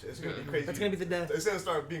 It's going to be crazy. That's going to be the day. It's going to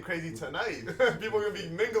start being crazy tonight. People are going to be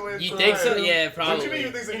mingling. You think so? Yeah, probably. Don't you mean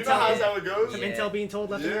you think so? You know how it goes? Some intel being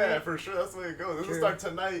told left and Yeah, right. for sure. That's the way it goes. This will start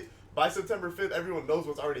tonight. By September 5th, everyone knows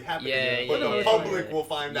what's already happening. Yeah, but the yeah, public will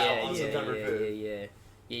find out on yeah, September 5th.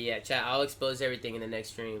 Yeah, chat. I'll expose everything in the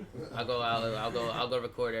next stream. I'll go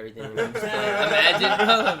record everything. Imagine.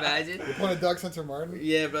 You want a Doug Sensor Martin?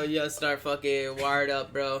 Yeah, bro. You gotta start fucking wired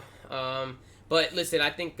up, bro. But listen, I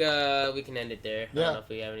think we can end it there. I don't know if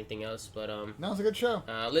we have anything else, but No, it's a good show.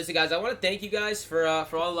 Listen, guys, I want to thank you guys for all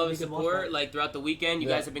the love and support. Like throughout the weekend, you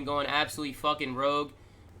guys have been going absolutely fucking rogue.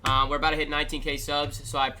 We're about to hit 19K subs,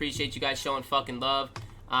 so I appreciate you guys showing fucking love.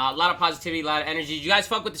 A lot of positivity, a lot of energy. You guys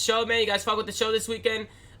fuck with the show, man. You guys fuck with the show this weekend.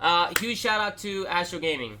 Huge shout out to Astro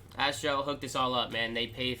Gaming. Astro hooked us all up, man. They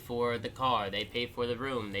paid for the car. They paid for the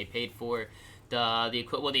room. They paid for the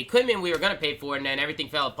equipment we were gonna pay for, and then everything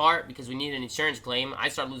fell apart because we needed an insurance claim. I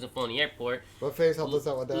started losing full in the airport. What FaZe helped us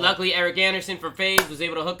out with that? Luckily, Eric Anderson from FaZe was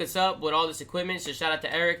able to hook us up with all this equipment. So shout out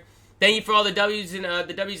to Eric. Thank you for all the W's in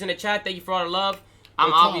the chat. Thank you for all the love. I'm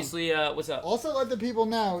Tom, obviously what's up? Also, let the people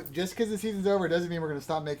know, just because the season's over doesn't mean we're gonna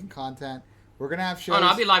stop making content. We're gonna have shows. Oh no,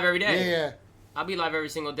 I'll be live every day. Yeah. I'll be live every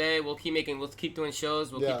single day. We'll keep doing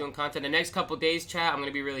shows. We'll keep doing content. The next couple days, chat, I'm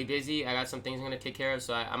gonna be really busy. I got some things I'm gonna take care of,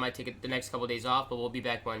 so I might take the next couple days off. But we'll be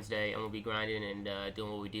back Wednesday, and we'll be grinding and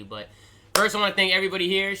doing what we do. But first, I want to thank everybody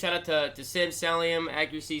here. Shout out to Sim, Salium,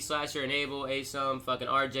 Accuracy, Slasher, Enable, Asum, fucking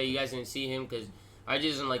RJ. You guys didn't see him because RJ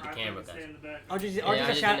doesn't like the camera, guys. RJ's the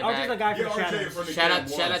guy for the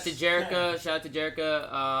shadows. Shout out to Jerica. Shout out to Jerica.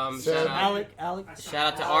 Alex.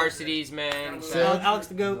 Shout out to Arcides, man. Alex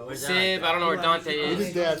the GOAT. Sib. I don't know where Dante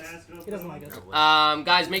is. He doesn't like us.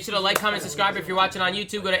 Guys, make sure to like, comment, subscribe. If you're watching on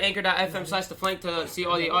YouTube, go to anchor.fm/theflank to see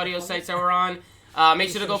all the audio sites that we're on.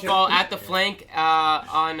 Make sure to go follow @theflank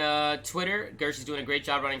on Twitter. Gersh is doing a great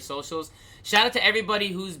job running socials. Shout out to everybody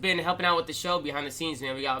who's been helping out with the show behind the scenes,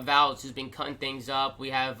 man. We got Val, who's been cutting things up. We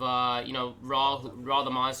have, Raw the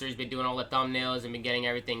Monster, has been doing all the thumbnails and been getting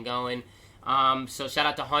everything going. So shout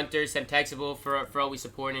out to Hunter, Semtexible for always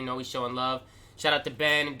supporting, always showing love. Shout out to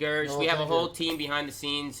Ben, Gersh. We have a whole team behind the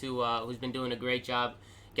scenes who's been doing a great job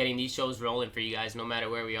getting these shows rolling for you guys, no matter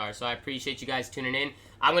where we are. So I appreciate you guys tuning in.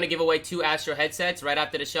 I'm going to give away 2 Astro headsets right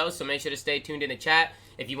after the show, so make sure to stay tuned in the chat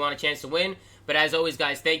if you want a chance to win. But as always,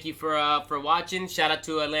 guys, thank you for watching. Shout out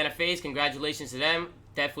to Atlanta FaZe. Congratulations to them.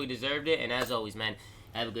 Definitely deserved it. And as always, man,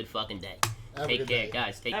 have a good fucking day. Take care,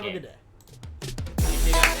 guys. Take care. Have a good day.